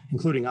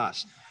 including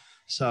us.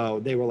 So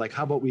they were like,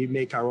 how about we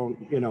make our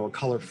own, a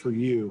color for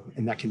you,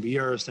 and that can be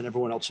yours, then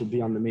everyone else will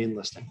be on the main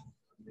listing.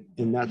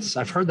 And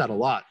I've heard that a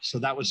lot. So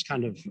that was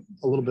kind of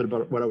a little bit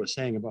about what I was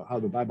saying about how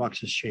the buy box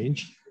has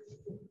changed.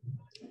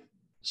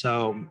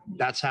 So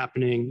that's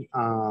happening.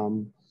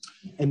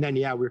 And then,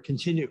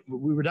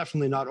 we were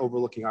definitely not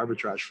overlooking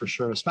arbitrage for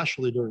sure,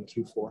 especially during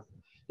Q4.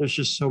 There's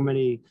just so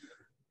many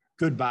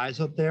good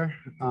buys out there.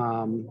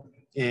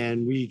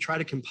 And we try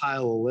to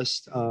compile a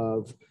list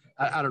of,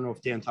 I don't know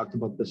if Dan talked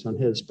about this on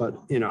his, but,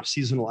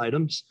 seasonal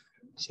items.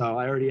 So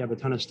I already have a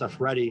ton of stuff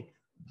ready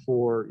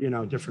for,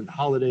 different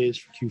holidays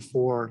for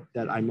Q4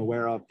 that I'm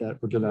aware of that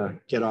we're going to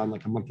get on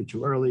like a month or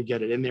two early,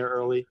 get it in there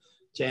early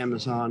to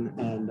Amazon,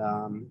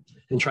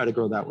 and try to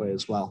grow that way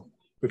as well.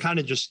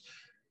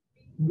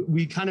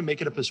 We kind of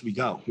make it up as we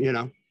go,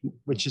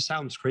 which just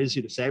sounds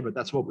crazy to say, but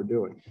that's what we're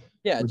doing.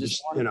 Yeah, we're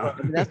just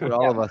that's what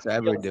all of us are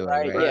ever doing.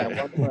 Right?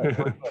 Yeah, one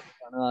foot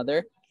on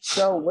another.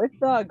 So with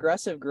the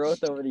aggressive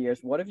growth over the years,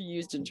 what have you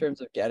used in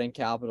terms of getting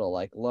capital,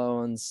 like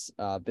loans,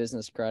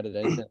 business credit,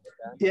 anything like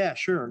that? Yeah,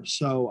 sure.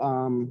 So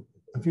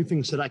a few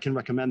things that I can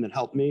recommend that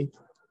helped me.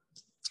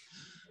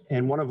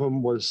 And one of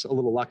them was a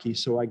little lucky.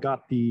 So I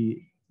got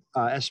the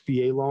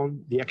SBA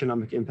loan, the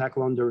economic impact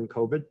loan during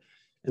COVID.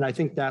 And I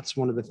think that's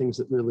one of the things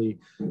that really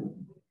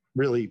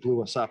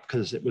blew us up,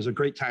 because it was a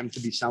great time to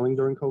be selling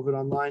during COVID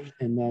online.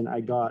 And then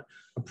I got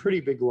a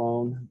pretty big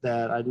loan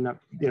that I didn't,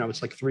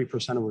 it's like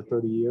 3% over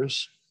 30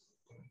 years.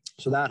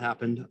 So that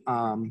happened.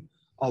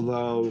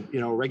 Although,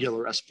 a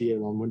regular SBA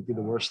loan wouldn't be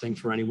the worst thing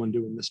for anyone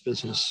doing this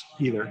business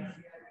either.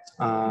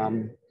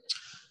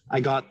 I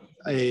got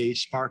a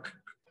Spark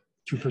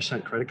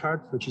 2% credit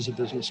card, which is a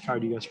business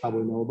card you guys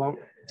probably know about.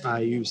 I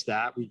use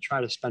that. We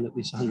try to spend at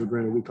least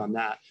 $100,000 a week on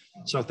that.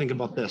 So think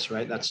about this,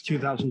 right? That's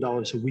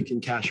 $2,000 a week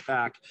in cash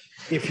back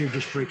if you're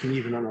just breaking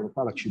even on all the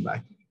products you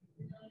buy.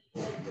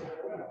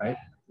 Right?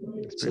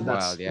 It's pretty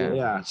wild, yeah.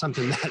 Yeah,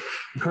 something that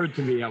occurred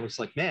to me. I was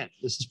like, man,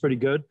 this is pretty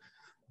good.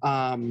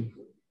 And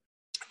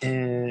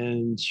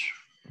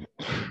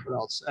what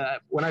else?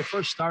 When I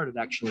first started,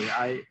 actually,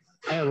 I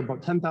had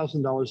about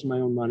 $10,000 in my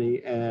own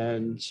money,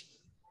 and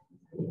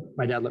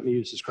my dad let me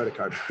use his credit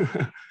card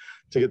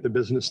to get the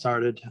business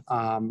started.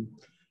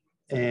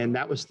 And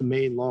that was the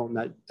main loan.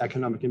 That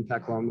economic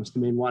impact loan was the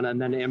main one. And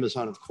then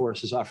Amazon, of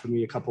course, has offered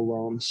me a couple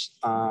loans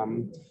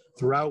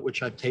throughout,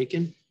 which I've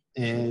taken.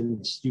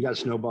 And you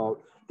guys know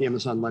about the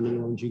Amazon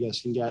lending loans you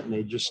guys can get, and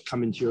they just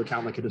come into your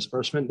account like a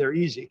disbursement. They're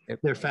easy. Yep.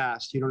 They're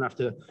fast. You don't have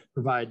to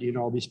provide,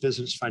 all these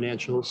business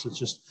financials. It's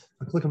just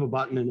a click of a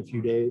button in a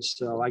few days.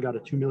 So I got a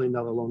 $2 million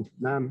loan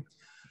from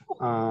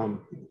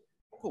them.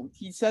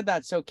 He said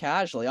that so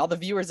casually. All the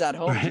viewers at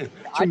home. Right.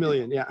 2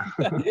 million, yeah.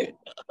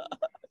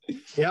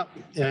 Yep.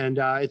 And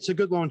it's a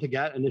good loan to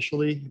get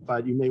initially,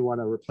 but you may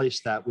want to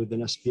replace that with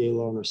an SBA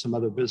loan or some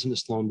other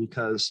business loan,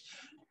 because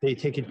they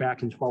take it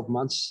back in 12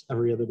 months,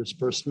 every other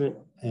disbursement,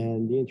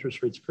 and the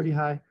interest rate's pretty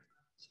high.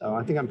 So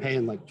I think I'm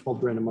paying like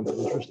 $12,000 a month of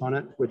interest on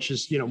it, which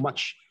is,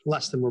 much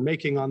less than we're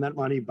making on that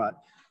money, but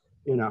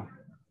it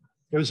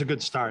was a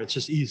good start. It's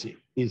just easy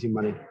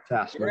money,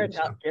 fast money.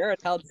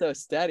 Garrett held so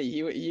steady.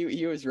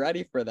 He was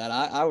ready for that.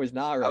 I was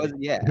not ready.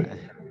 Yeah.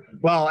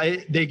 Well,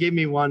 they gave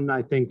me one,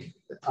 I think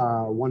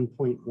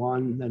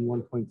 1.1, then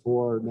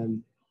 1.4,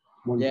 then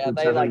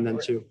 1.7, then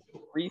 2.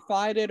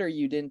 Refied it, or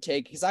you didn't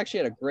take? Because I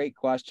actually had a great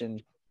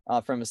question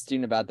from a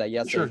student about that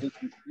yesterday. Sure. Did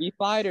you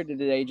refied, or did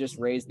they just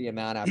raise the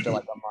amount after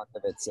like a month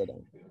of it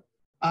sitting?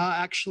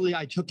 Actually,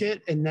 I took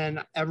it, and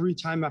then every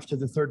time after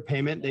the third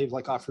payment, they've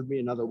offered me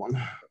another one.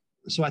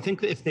 So I think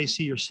that if they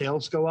see your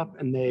sales go up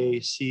and they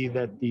see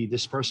that the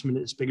disbursement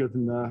is bigger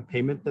than the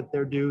payment that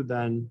they're due,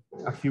 then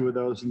a few of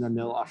those, and then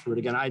they'll offer it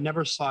again. I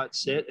never saw it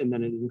sit and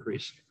then it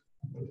increase.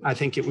 I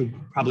think it would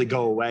probably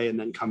go away and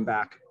then come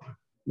back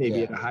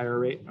maybe at a higher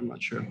rate. I'm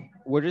not sure.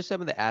 What are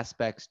some of the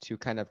aspects to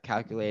kind of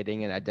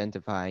calculating and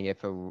identifying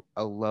if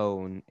a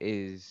loan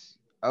is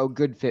a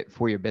good fit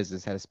for your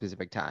business at a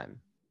specific time?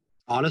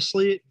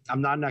 Honestly,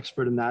 I'm not an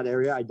expert in that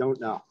area. I don't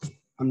know.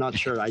 I'm not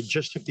sure. I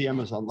just took the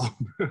Amazon loan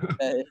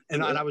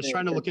and I was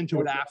trying to look into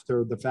it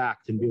after the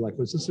fact and be like,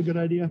 was this a good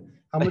idea?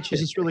 How much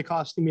is this really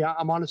costing me?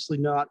 I'm honestly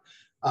not,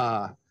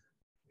 I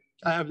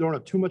don't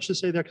have too much to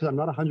say there, because I'm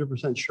not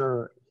 100%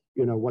 sure,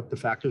 what the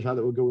factors are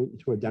that would go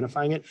into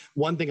identifying it.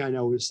 One thing I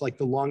know is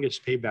the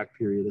longest payback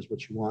period is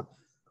what you want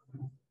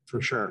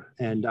for sure.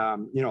 And,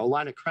 a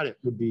line of credit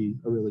would be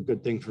a really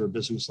good thing for a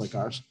business like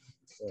ours,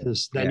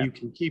 because then you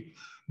can keep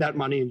that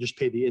money and just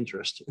pay the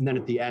interest. And then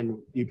at the end,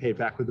 you pay it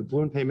back with a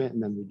balloon payment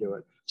and then we do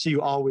it. So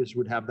you always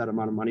would have that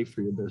amount of money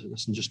for your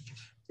business. And just,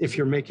 if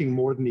you're making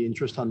more than the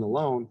interest on the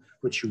loan,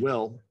 which you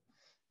will,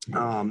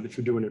 if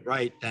you're doing it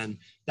right, then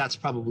that's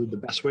probably the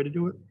best way to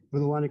do it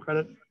with a line of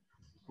credit.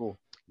 Cool.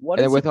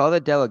 And with all the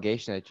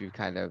delegation that you've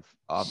kind of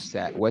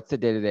offset, what's the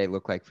day-to-day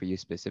look like for you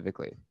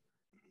specifically?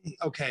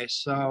 Okay.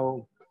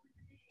 So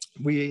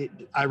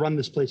I run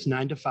this place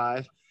 9 to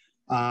 5.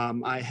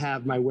 I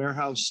have my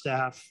warehouse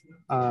staff,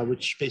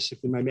 which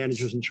basically my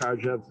manager's in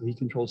charge of. He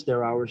controls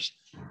their hours.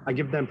 I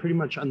give them pretty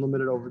much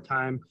unlimited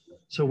overtime.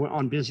 So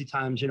on busy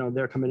times,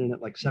 they're coming in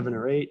at 7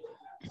 or 8.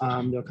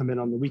 They'll come in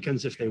on the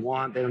weekends if they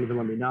want. They don't even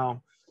let me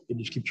know. They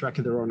just keep track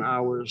of their own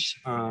hours.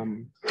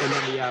 And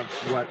then we have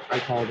what I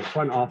call the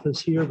front office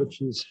here,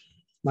 which is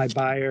my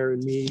buyer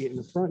and me in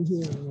the front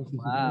here. I don't know if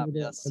wow,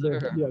 yes,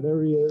 sir. Yeah,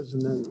 there he is.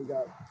 And then we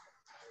got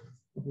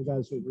a couple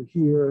guys over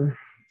here.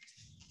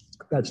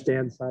 That's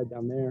Dan's side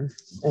down there.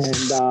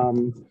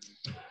 And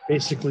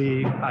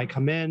basically I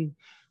come in,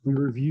 we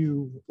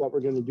review what we're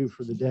going to do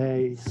for the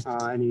day,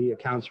 any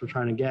accounts we're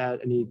trying to get,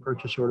 any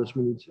purchase orders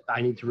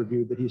I need to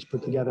review that he's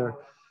put together.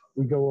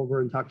 We go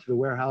over and talk to the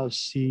warehouse,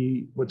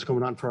 see what's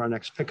going on for our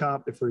next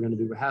pickup. If we're going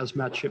to do a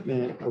hazmat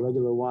shipment, a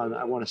regular one,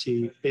 I want to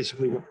see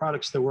basically what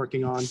products they're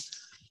working on.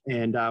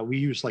 And we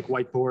use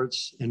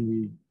whiteboards, and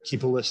we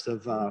keep a list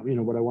of,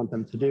 what I want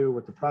them to do,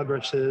 what the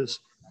progress is,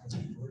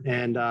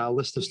 and a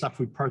list of stuff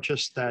we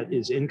purchased that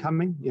is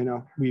incoming.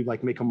 We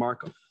make a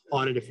mark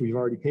on it if we've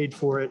already paid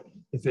for it.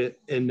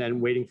 and then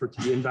waiting for it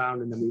to be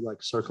inbound, and then we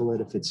like circle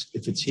it if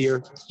it's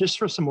here, just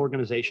for some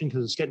organization,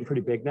 because it's getting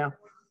pretty big now.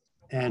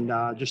 And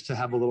just to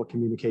have a little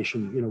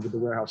communication, with the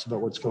warehouse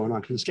about what's going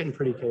on, because it's getting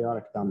pretty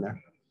chaotic down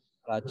there.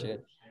 Gotcha.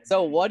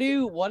 So what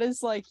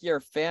is like your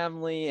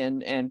family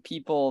and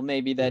people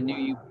maybe that knew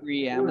you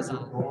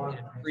pre-Amazon,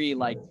 pre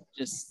like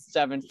just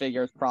 7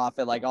 figures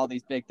profit, like all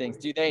these big things,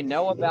 do they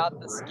know about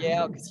the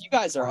scale? Because you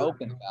guys are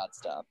open about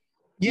stuff.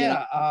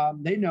 Yeah,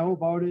 they know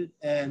about it,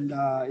 and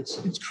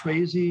it's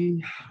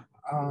crazy.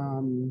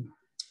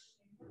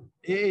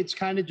 It's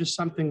kind of just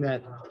something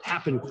that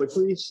happened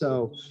quickly,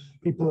 so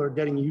people are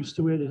getting used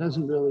to it. It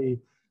hasn't really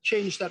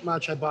changed that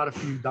much. I bought a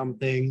few dumb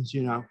things,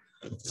 a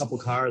couple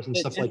cars and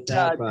stuff like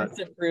that. But just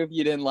to prove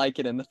you didn't like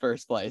it in the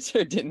first place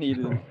or didn't need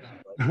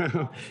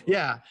it.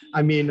 Yeah,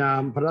 I mean,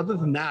 but other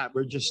than that,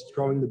 we're just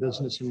growing the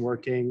business and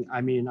working.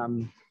 I mean,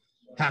 I'm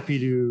happy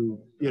to,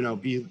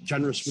 be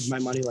generous with my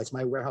money. Like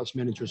my warehouse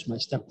manager is my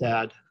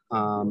stepdad.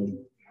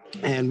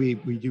 And we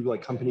do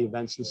like company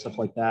events and stuff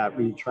like that.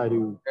 We try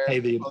to pay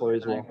the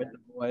employees well. With the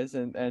boys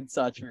and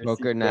such.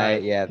 Poker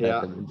night,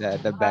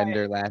 the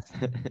bender last.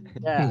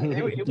 Yeah,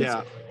 it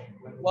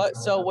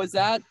was, So was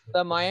that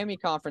the Miami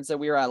conference that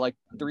we were at like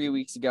 3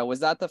 weeks ago? Was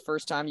that the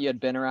first time you had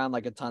been around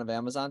like a ton of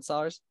Amazon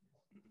sellers?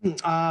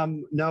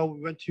 No,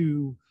 we went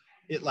to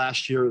it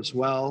last year as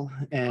well.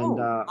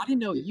 And I didn't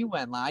know you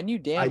went. I knew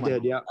Dan went. I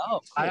did, yeah.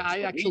 Oh,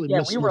 I actually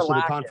missed most of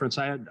the conference.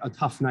 I had a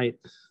tough night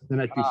the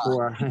night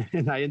before,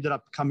 and I ended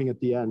up coming at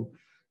the end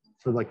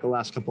for like the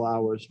last couple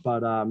hours.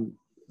 But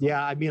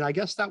yeah, I mean, I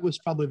guess that was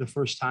probably the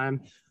first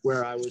time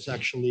where I was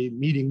actually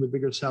meeting with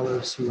bigger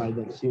sellers who I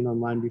had seen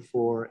online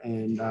before,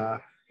 and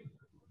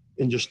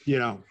just,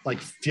 like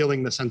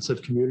feeling the sense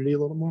of community a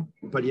little more.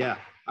 But yeah,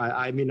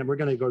 I mean, we're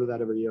going to go to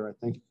that every year, I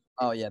think.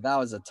 Oh yeah, that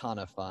was a ton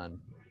of fun.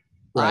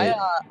 Right.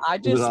 I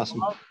just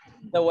love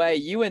the way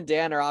you and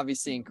Dan are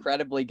obviously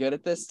incredibly good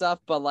at this stuff,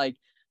 but like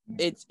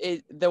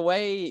the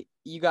way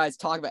you guys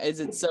talk about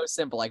it's so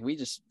simple. Like we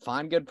just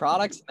find good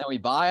products and then we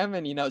buy them,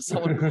 and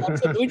someone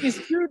which is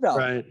true though.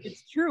 Right.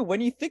 It's true.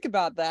 When you think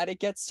about that, it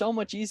gets so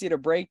much easier to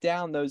break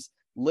down those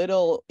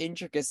little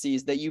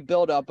intricacies that you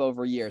build up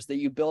over years, that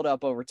you build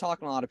up over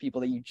talking to a lot of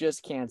people that you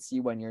just can't see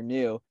when you're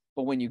new.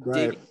 But when you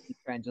dig into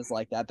trenches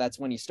like that, that's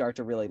when you start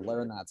to really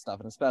learn that stuff.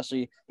 And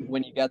especially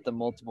when you get the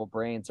multiple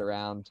brains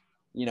around,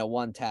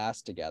 one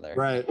task together.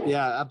 Right.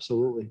 Yeah,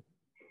 absolutely.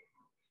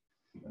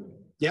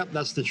 Yep,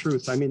 that's the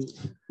truth. I mean,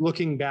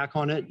 looking back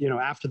on it,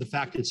 after the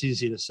fact, it's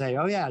easy to say,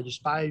 oh yeah,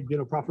 just buy,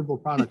 profitable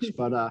products.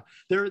 But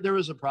there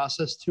is a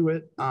process to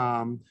it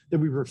that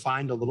we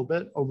refined a little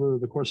bit over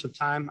the course of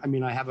time. I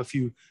mean, I have a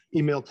few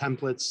email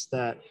templates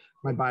that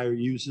my buyer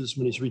uses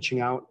when he's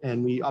reaching out,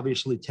 and we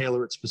obviously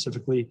tailor it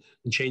specifically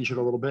and change it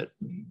a little bit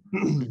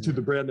to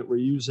the brand that we're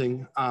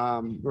using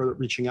or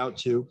reaching out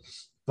to.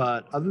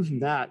 But other than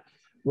that,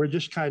 we're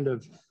just kind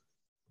of,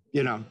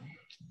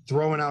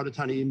 throwing out a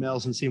ton of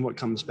emails and seeing what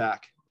comes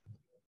back.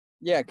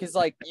 Yeah, because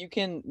like you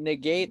can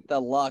negate the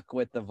luck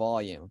with the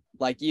volume.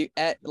 You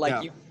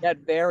get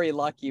very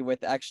lucky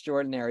with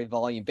extraordinary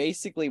volume,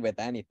 basically with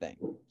anything.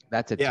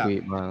 That's a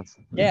tweet, Miles.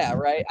 Yeah,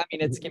 right. I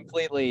mean,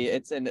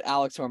 it's an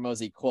Alex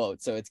Hormozi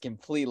quote, so it's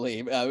completely.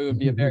 It would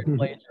be a very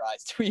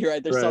plagiarized tweet,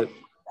 right? There's something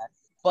like that.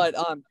 But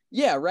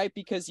yeah, right.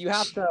 Because you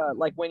have to,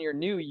 like, when you're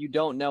new, you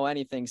don't know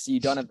anything, so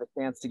you don't have the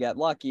chance to get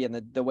lucky. And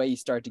the way you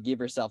start to give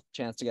yourself a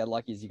chance to get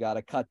lucky is you got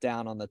to cut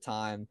down on the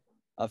time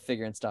of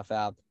figuring stuff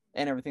out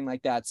and everything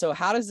like that. So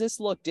how does this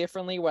look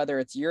differently, whether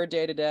it's your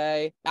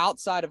day-to-day,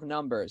 outside of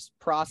numbers,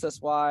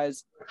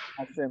 process-wise,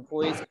 extra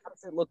employees? How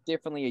does it look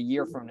differently a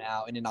year from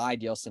now in an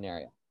ideal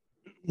scenario?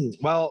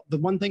 Well, the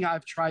one thing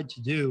I've tried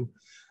to do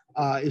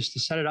is to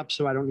set it up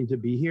so I don't need to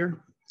be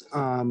here.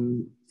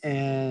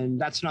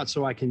 And that's not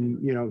so I can,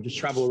 just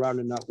travel around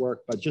and not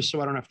work, but just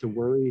so I don't have to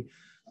worry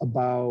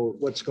about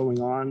what's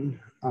going on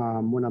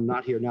when I'm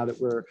not here. Now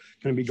that we're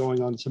going to be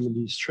going on some of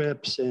these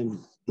trips and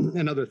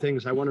other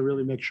things, I want to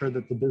really make sure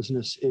that the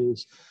business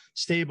is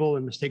stable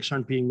and mistakes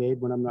aren't being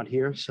made when I'm not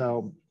here.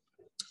 So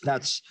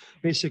that's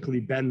basically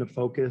been the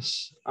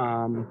focus.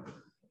 I'm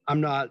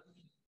not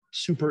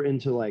super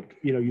into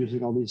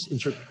using all these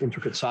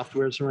intricate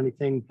softwares or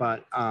anything,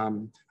 but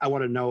I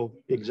want to know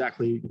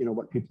exactly,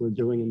 what people are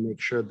doing and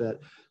make sure that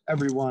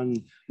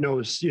everyone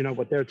knows,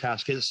 what their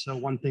task is. So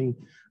one thing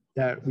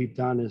that we've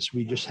done is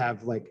we just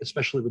have,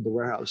 especially with the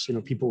warehouse,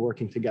 people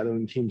working together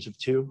in teams of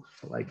 2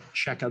 to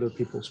check other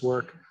people's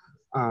work.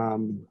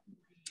 And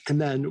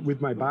then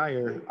with my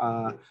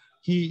buyer,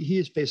 he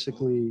is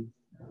basically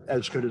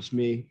as good as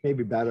me,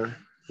 maybe better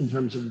in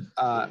terms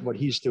of what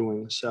he's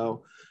doing.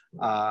 So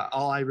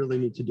all I really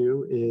need to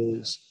do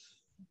is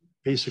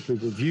basically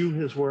review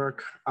his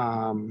work,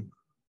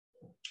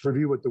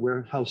 review what the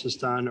warehouse has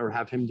done, or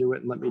have him do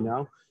it and let me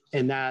know.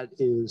 And that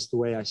is the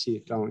way I see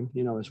it going,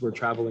 as we're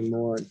traveling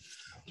more and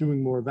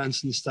doing more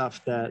events and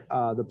stuff, that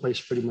the place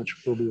pretty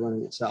much will be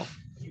running itself.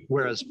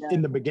 Whereas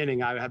in the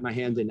beginning, I had my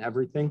hand in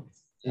everything.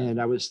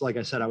 And I was, like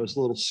I said, I was a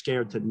little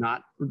scared to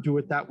not do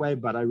it that way.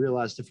 But I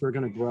realized if we're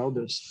going to grow,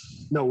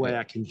 there's no way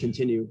I can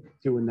continue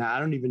doing that. I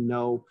don't even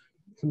know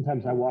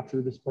sometimes I walk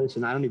through this place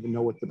and I don't even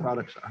know what the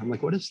products are. I'm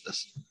like, what is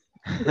this?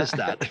 What is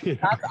that? You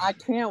know? I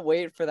can't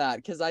wait for that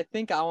because I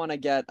think I want to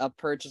get a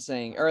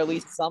purchasing, or at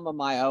least some of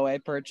my OA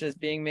purchase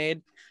being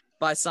made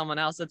by someone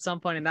else at some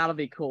point, and that'll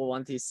be cool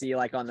once you see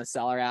like on the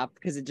seller app,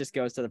 because it just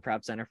goes to the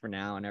prep center for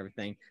now and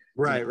everything.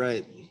 Right,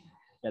 right.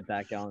 Get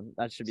that going.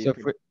 That should be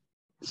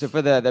so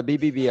for the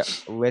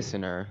BBB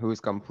listener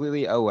who's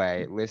completely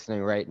OA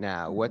listening right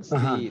now, what's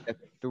the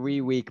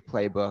 3-week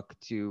playbook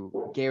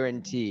to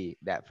guarantee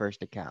that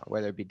first account,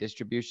 whether it be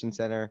distribution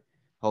center,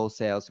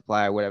 wholesale,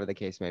 supplier, whatever the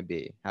case may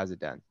be? How's it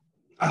done?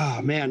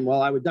 Oh man,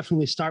 well, I would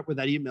definitely start with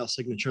that email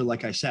signature,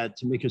 like I said,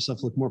 to make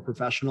yourself look more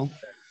professional.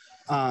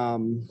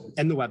 And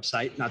the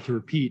website, not to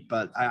repeat,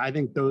 but I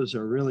think those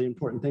are really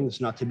important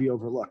things not to be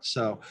overlooked.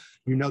 So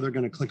you know they're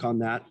going to click on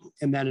that.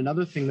 And then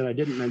another thing that I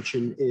didn't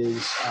mention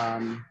is,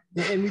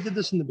 and we did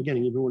this in the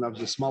beginning, even when I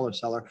was a smaller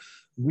seller,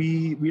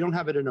 we don't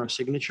have it in our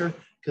signature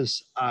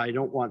because I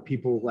don't want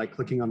people like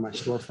clicking on my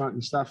storefront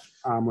and stuff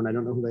when I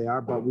don't know who they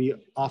are. But we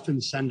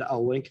often send a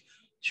link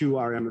to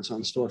our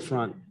Amazon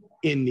storefront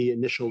in the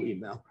initial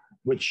email,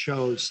 which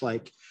shows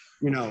like,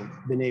 you know,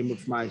 the name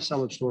of my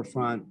seller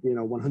storefront, you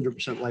know,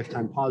 100%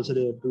 lifetime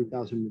positive,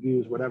 3,000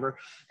 reviews, whatever.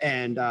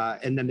 And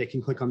then they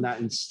can click on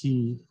that and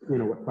see, you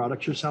know, what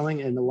products you're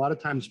selling. And a lot of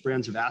times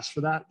brands have asked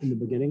for that in the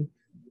beginning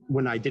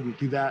when I didn't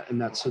do that.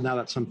 And so now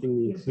that's something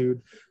we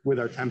include with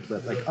our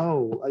template. Like,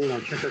 oh, you know,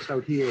 check us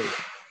out here.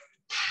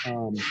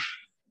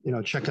 You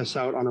know, check us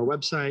out on our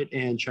website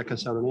and check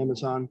us out on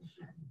Amazon.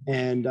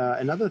 And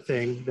another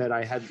thing that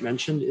I had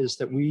mentioned is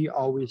that we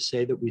always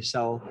say that we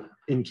sell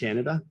in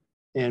Canada.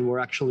 And we're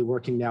actually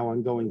working now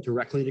on going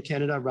directly to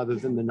Canada rather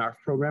than the NARF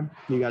program.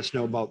 You guys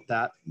know about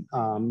that,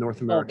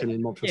 North American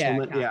Remote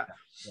Fulfillment. Yeah.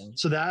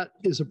 So that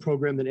is a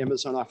program that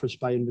Amazon offers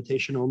by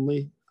invitation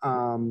only.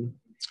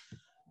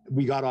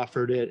 We got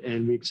offered it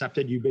and we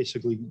accepted. You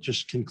basically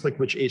just can click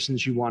which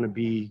ASINs you want to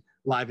be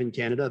live in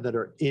Canada that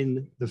are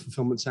in the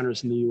fulfillment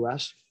centers in the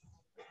US.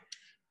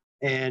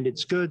 And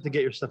it's good to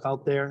get your stuff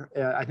out there.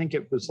 I think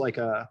it was like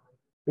a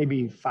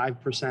maybe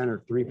 5%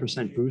 or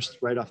 3% boost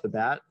right off the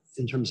bat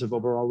in terms of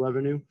overall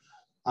revenue.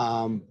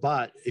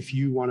 But if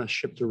you want to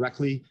ship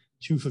directly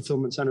to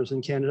fulfillment centers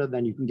in Canada,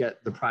 then you can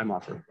get the Prime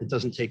offer. It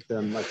doesn't take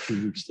them like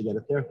 2 weeks to get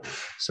it there.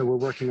 So we're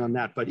working on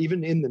that. But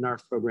even in the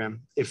NARF program,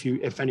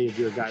 if any of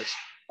your guys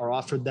are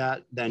offered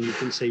that, then you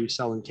can say you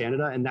sell in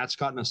Canada. And that's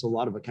gotten us a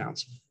lot of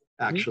accounts,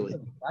 actually.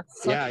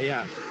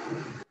 Yeah.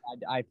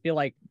 I feel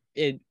like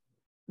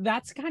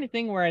that's the kind of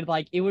thing where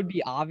it would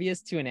be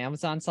obvious to an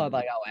Amazon seller,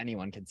 like, oh,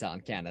 anyone can sell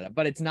in Canada,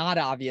 but it's not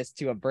obvious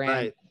to a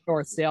brand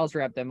or a sales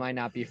rep that might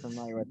not be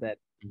familiar with it.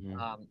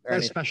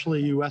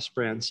 Especially US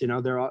brands, you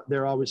know,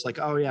 they're always like,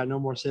 oh yeah, no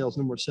more sales.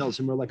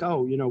 And we're like,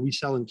 oh, you know, we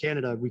sell in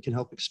Canada. We can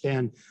help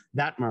expand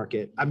that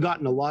market. I've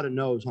gotten a lot of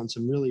no's on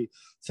some really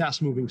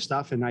fast moving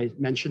stuff. And I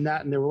mentioned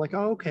that and they were like,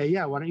 oh, okay,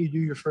 yeah. Why don't you do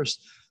your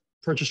first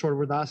purchase order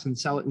with us and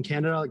sell it in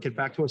Canada, get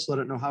back to us, let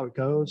it know how it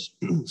goes.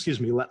 Excuse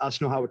me, let us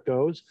know how it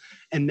goes.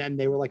 And then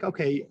they were like,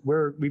 okay,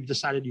 we've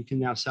decided you can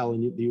now sell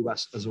in the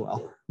US as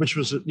well, which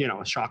was, you know,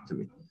 a shock to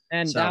me.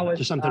 And so that was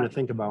just something to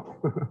think about.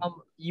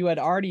 You had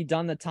already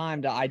done the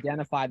time to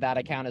identify that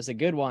account as a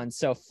good one.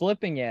 So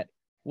flipping it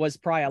was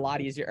probably a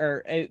lot easier,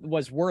 or it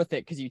was worth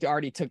it because you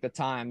already took the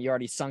time. You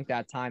already sunk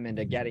that time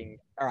into getting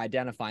or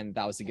identifying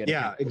that was a good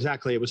account.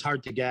 Exactly. It was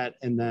hard to get.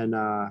 And then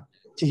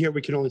to hear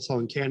we can only sell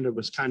in Canada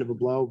was kind of a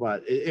blow,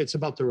 but it's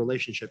about the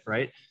relationship,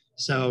 right?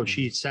 So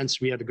she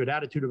sensed we had a good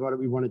attitude about it.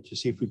 We wanted to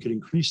see if we could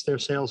increase their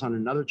sales on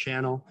another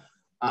channel.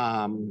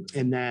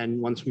 And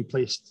then once we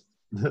placed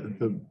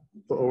the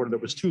order that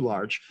was too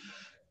large,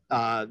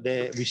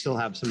 we still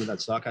have some of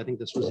that stock. I think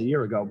this was a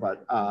year ago,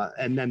 but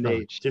and then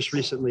they just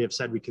recently have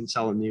said we can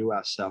sell in the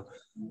US. So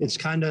it's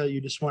kind of,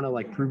 you just want to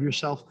like prove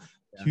yourself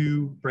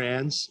to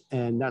brands,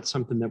 and that's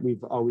something that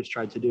we've always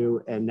tried to do.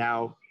 And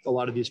now a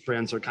lot of these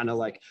brands are kind of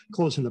like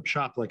closing up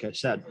shop, like I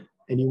said,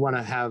 and you want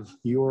to have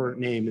your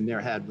name in their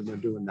head when they're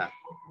doing that.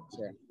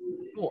 Sure.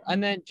 Cool.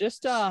 And then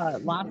just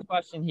last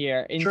question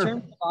here. In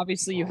terms of,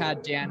 obviously you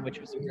had Dan, which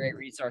was a great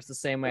resource, the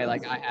same way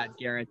like I had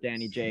Garrett,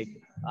 Danny, Jake,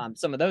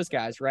 some of those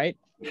guys, right?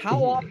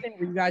 How often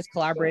were you guys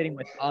collaborating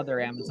with other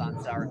Amazon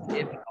sellers,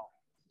 if at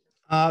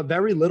all?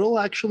 Very little,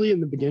 actually, in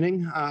the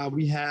beginning.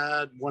 We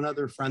had one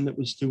other friend that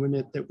was doing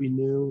it that we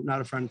knew, not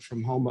a friend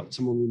from home, but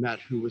someone we met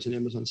who was an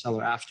Amazon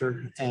seller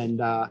after.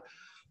 And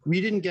we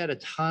didn't get a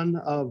ton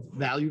of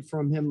value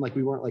from him. Like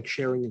we weren't like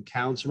sharing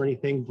accounts or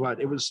anything,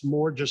 but it was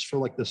more just for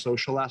like the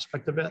social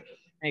aspect of it.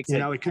 You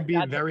know, it could be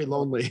very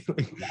lonely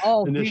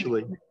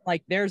initially.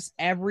 Like there's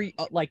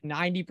like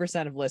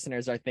 90% of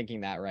listeners are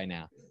thinking that right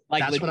now.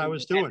 Like that's what I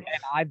was doing.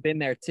 And I've been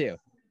there too,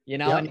 you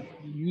know, and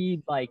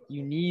you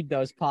need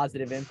those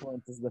positive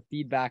influences, the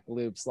feedback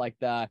loops, like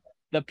the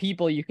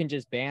people you can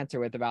just banter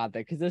with about that,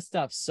 because this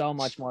stuff's so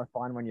much more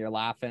fun when you're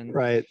laughing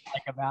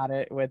about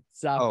it with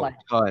stuff like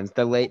tons.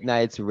 The late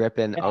nights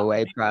ripping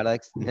OA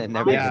products.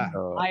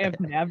 I have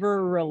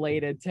never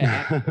related to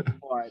anything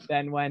more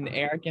than when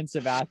Eric and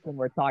Sebastian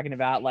were talking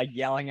about like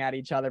yelling at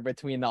each other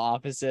between the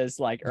offices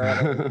like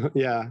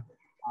earlier.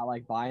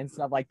 like buying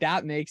stuff. Like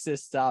that makes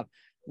this stuff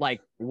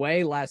like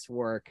way less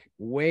work,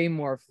 way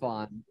more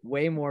fun,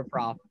 way more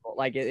profitable.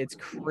 Like it's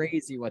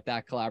crazy what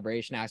that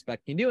collaboration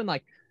aspect can do. And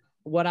like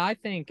what I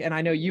think, and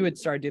I know you had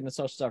started doing the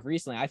social stuff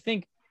recently, I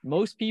think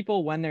most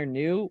people, when they're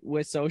new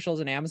with socials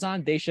and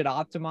Amazon, they should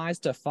optimize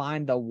to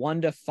find the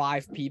 1 to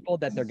 5 people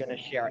that they're going to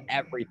share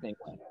everything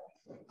with.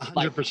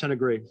 100%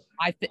 agree.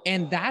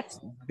 And that's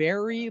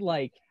very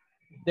like,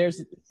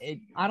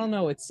 I don't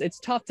know, it's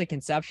tough to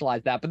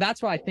conceptualize that, but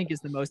that's what I think is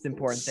the most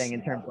important thing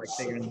in terms of like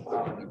figuring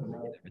out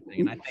everything.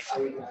 And I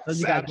think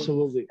those guys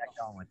absolutely get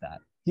going with that.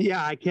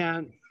 Yeah, I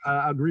can't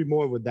agree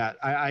more with that.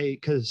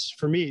 Because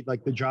for me,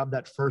 like the job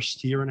that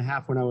first year and a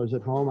half when I was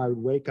at home, I would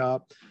wake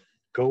up,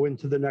 go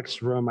into the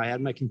next room. I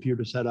had my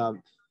computer set up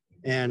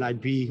and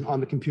I'd be on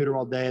the computer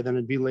all day. Then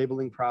I'd be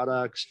labeling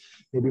products.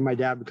 Maybe my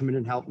dad would come in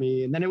and help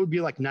me. And then it would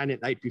be like 9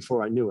 at night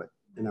before I knew it.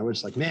 And I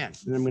was like, man,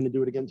 and I'm going to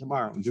do it again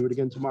tomorrow and do it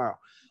again tomorrow.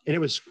 And it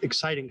was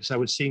exciting because I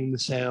was seeing the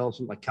sales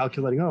and like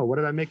calculating, oh, what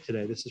did I make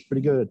today? This is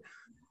pretty good.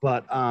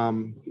 But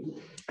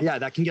yeah,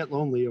 that can get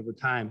lonely over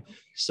time.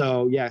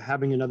 So yeah,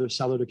 having another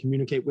seller to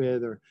communicate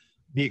with, or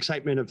the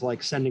excitement of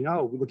like sending,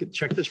 oh,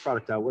 check this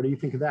product out. What do you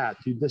think of that?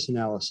 Do this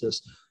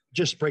analysis.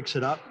 Just breaks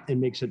it up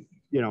and makes it,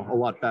 a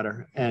lot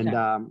better. And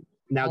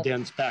now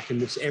Dan's back in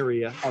this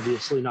area,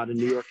 obviously not in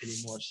New York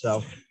anymore.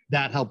 So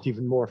that helped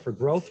even more for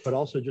growth, but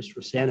also just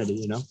for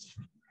sanity,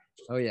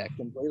 Oh yeah,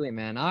 completely,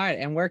 man. All right.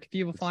 And where can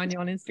people find you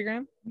on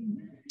Instagram?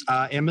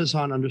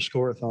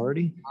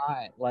 Amazon_authority. All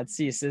right. Let's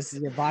see. So this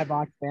is your Buy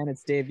Box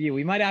Bandits debut.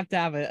 We might have to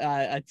have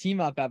a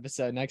team up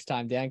episode next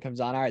time Dan comes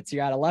on. All right. So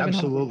you're at 11.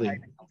 Absolutely. I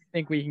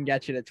think we can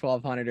get you to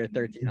 1,200 or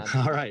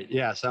 1,300. All right.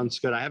 Yeah. Sounds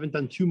good. I haven't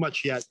done too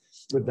much yet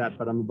with that,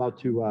 but I'm about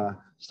to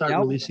start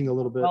releasing a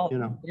little bit,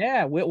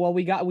 Yeah.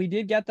 We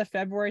did get the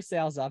February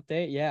sales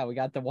update. Yeah. We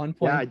got the 1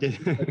 point. Yeah, I did.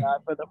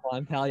 for the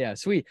month. Hell yeah.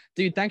 Sweet.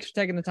 Dude, thanks for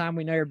taking the time.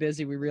 We know you're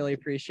busy. We really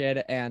appreciate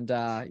it. And,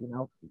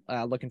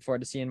 looking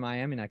forward to seeing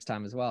Miami next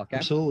time as well. Okay.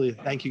 Absolutely.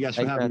 Thank you guys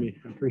for having me.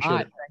 I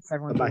appreciate it. Thanks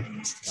everyone.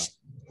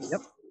 Bye-bye.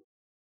 Yep.